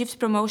previously achieved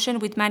promotion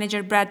with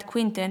manager Brad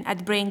Quinton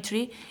at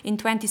Braintree in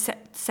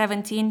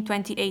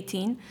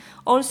 2017-2018,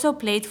 also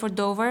played for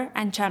Dover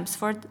and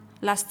Chelmsford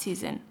last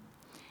season.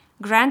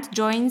 Grant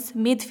joins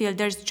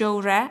midfielders Joe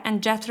Rea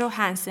and Jethro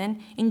Hansen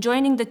in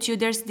joining the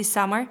Tudors this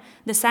summer,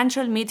 the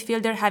central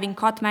midfielder having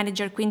caught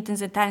manager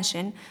Quinton's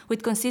attention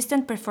with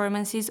consistent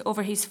performances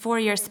over his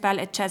 4-year spell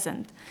at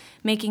Cheshunt,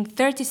 making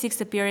 36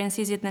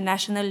 appearances in the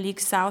National League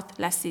South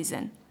last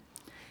season.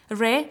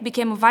 Ray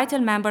became a vital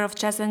member of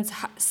Cheshunt's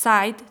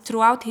side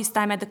throughout his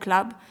time at the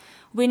club,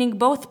 winning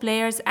both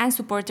Players and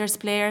Supporters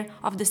Player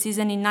of the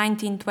Season in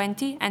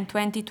 1920 and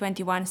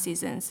 2021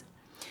 seasons.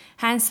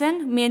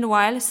 Hansen,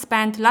 meanwhile,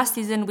 spent last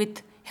season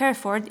with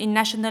Hereford in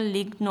National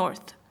League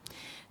North.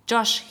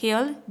 Josh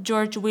Hill,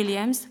 George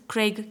Williams,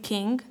 Craig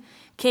King,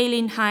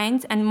 Kaylin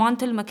Hines and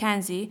Montel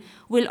McKenzie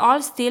will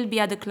all still be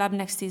at the club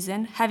next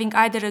season, having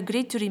either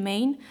agreed to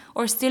remain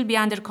or still be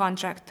under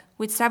contract,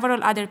 with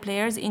several other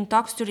players in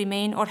talks to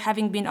remain or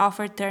having been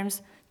offered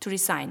terms to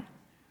resign.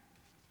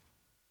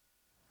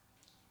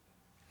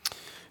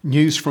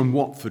 News from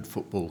Watford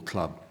Football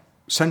Club.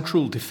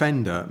 Central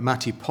defender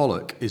Matty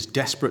Pollock is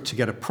desperate to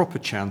get a proper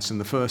chance in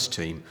the first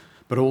team,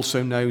 but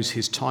also knows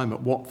his time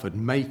at Watford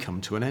may come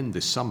to an end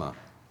this summer.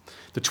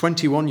 The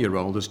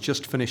 21-year-old has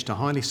just finished a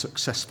highly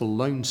successful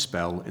loan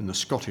spell in the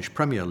Scottish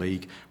Premier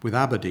League with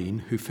Aberdeen,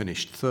 who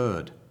finished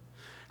third.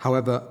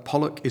 However,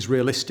 Pollock is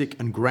realistic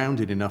and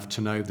grounded enough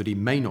to know that he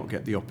may not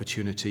get the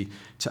opportunity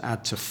to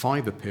add to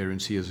 5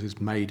 appearances he has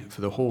made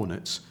for the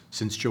Hornets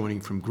since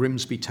joining from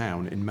Grimsby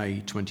Town in May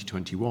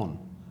 2021.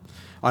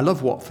 "I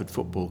love Watford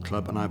Football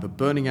Club and I have a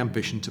burning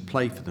ambition to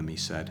play for them," he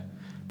said.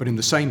 "But in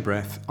the same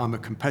breath, I'm a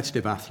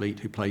competitive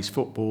athlete who plays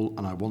football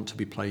and I want to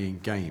be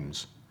playing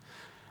games.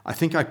 I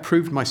think I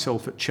proved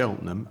myself at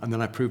Cheltenham and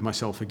then I proved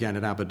myself again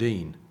at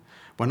Aberdeen.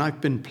 When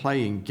I've been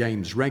playing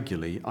games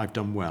regularly, I've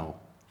done well.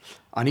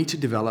 I need to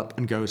develop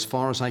and go as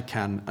far as I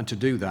can, and to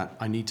do that,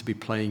 I need to be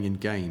playing in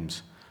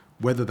games.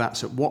 Whether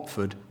that's at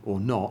Watford or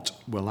not,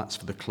 well, that's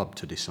for the club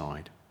to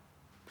decide."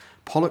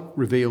 Pollock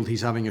revealed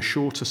he's having a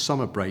shorter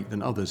summer break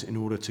than others in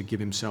order to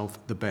give himself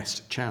the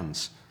best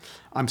chance.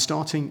 "I'm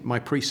starting my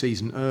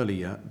pre-season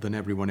earlier than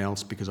everyone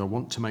else because I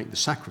want to make the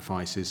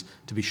sacrifices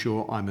to be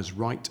sure I'm as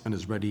right and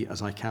as ready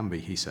as I can be,"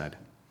 he said.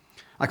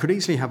 "I could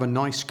easily have a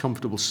nice,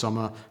 comfortable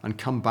summer and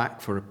come back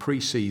for a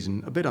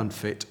pre-season a bit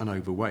unfit and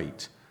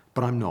overweight.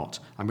 But I'm not.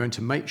 I'm going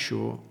to make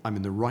sure I'm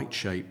in the right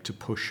shape to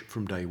push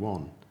from day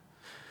one.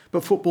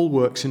 But football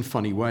works in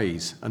funny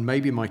ways, and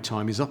maybe my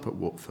time is up at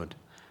Watford.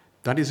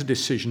 That is a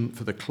decision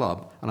for the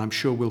club, and I'm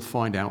sure we'll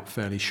find out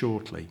fairly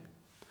shortly."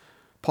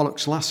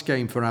 Pollock's last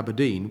game for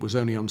Aberdeen was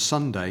only on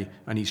Sunday,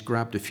 and he's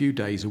grabbed a few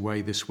days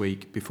away this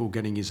week before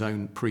getting his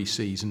own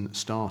pre-season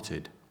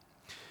started.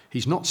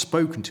 He's not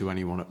spoken to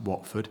anyone at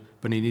Watford,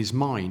 but in his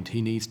mind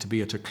he needs to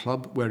be at a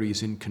club where he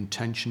is in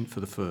contention for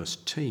the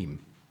first team.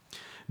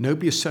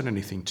 "Nobody has said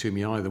anything to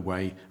me either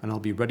way, and I'll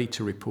be ready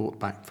to report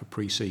back for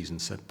pre-season,"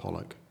 said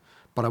Pollock.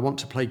 "But I want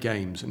to play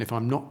games, and if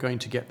I'm not going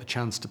to get the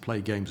chance to play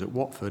games at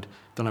Watford,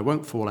 then I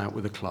won't fall out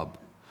with the club.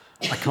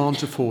 I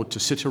can't afford to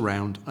sit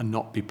around and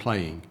not be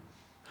playing.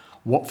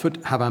 Watford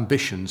have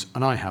ambitions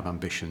and I have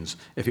ambitions.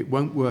 If it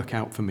won't work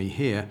out for me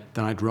here,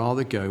 then I'd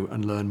rather go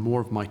and learn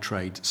more of my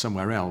trade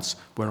somewhere else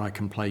where I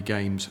can play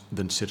games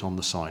than sit on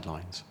the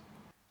sidelines.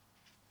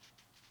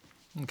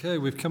 Okay,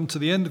 we've come to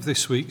the end of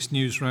this week's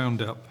news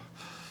roundup.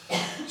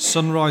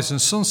 Sunrise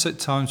and sunset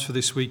times for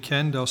this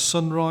weekend are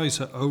sunrise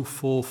at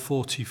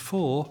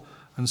 04:44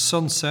 and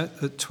sunset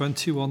at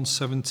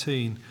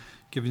 21:17,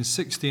 giving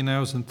 16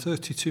 hours and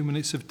 32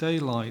 minutes of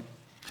daylight.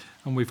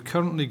 And we've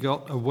currently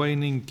got a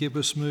waning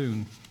gibbous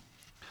moon.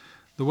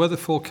 The weather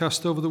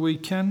forecast over the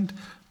weekend: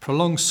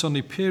 prolonged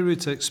sunny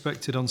periods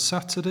expected on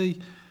Saturday,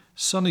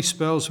 sunny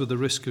spells with the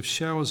risk of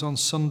showers on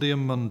Sunday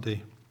and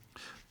Monday,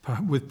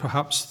 with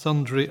perhaps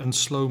thundery and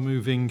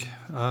slow-moving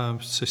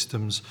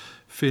systems,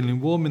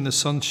 feeling warm in the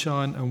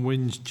sunshine and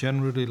winds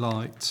generally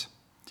light.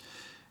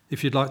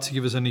 If you'd like to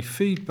give us any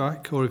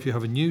feedback, or if you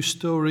have a news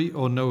story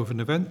or know of an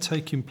event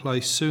taking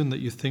place soon that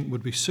you think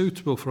would be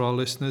suitable for our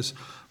listeners,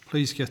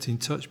 please get in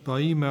touch by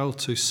email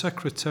to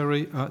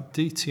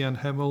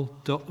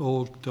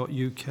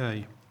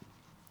secretary@dtnhemel.org.uk.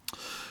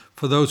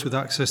 For those with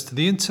access to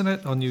the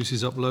internet, our news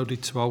is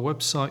uploaded to our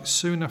website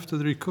soon after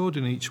the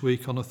recording each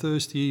week on a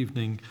Thursday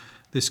evening.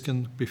 This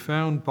can be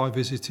found by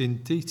visiting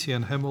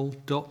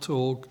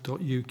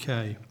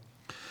dtnhemel.org.uk.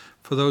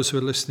 For those who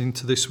are listening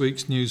to this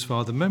week's news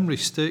via the memory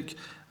stick,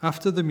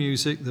 after the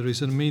music there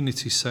is an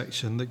amenity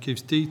section that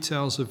gives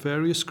details of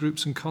various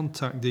groups and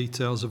contact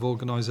details of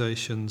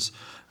organisations.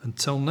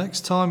 Until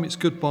next time, it's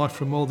goodbye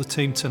from all the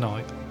team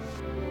tonight.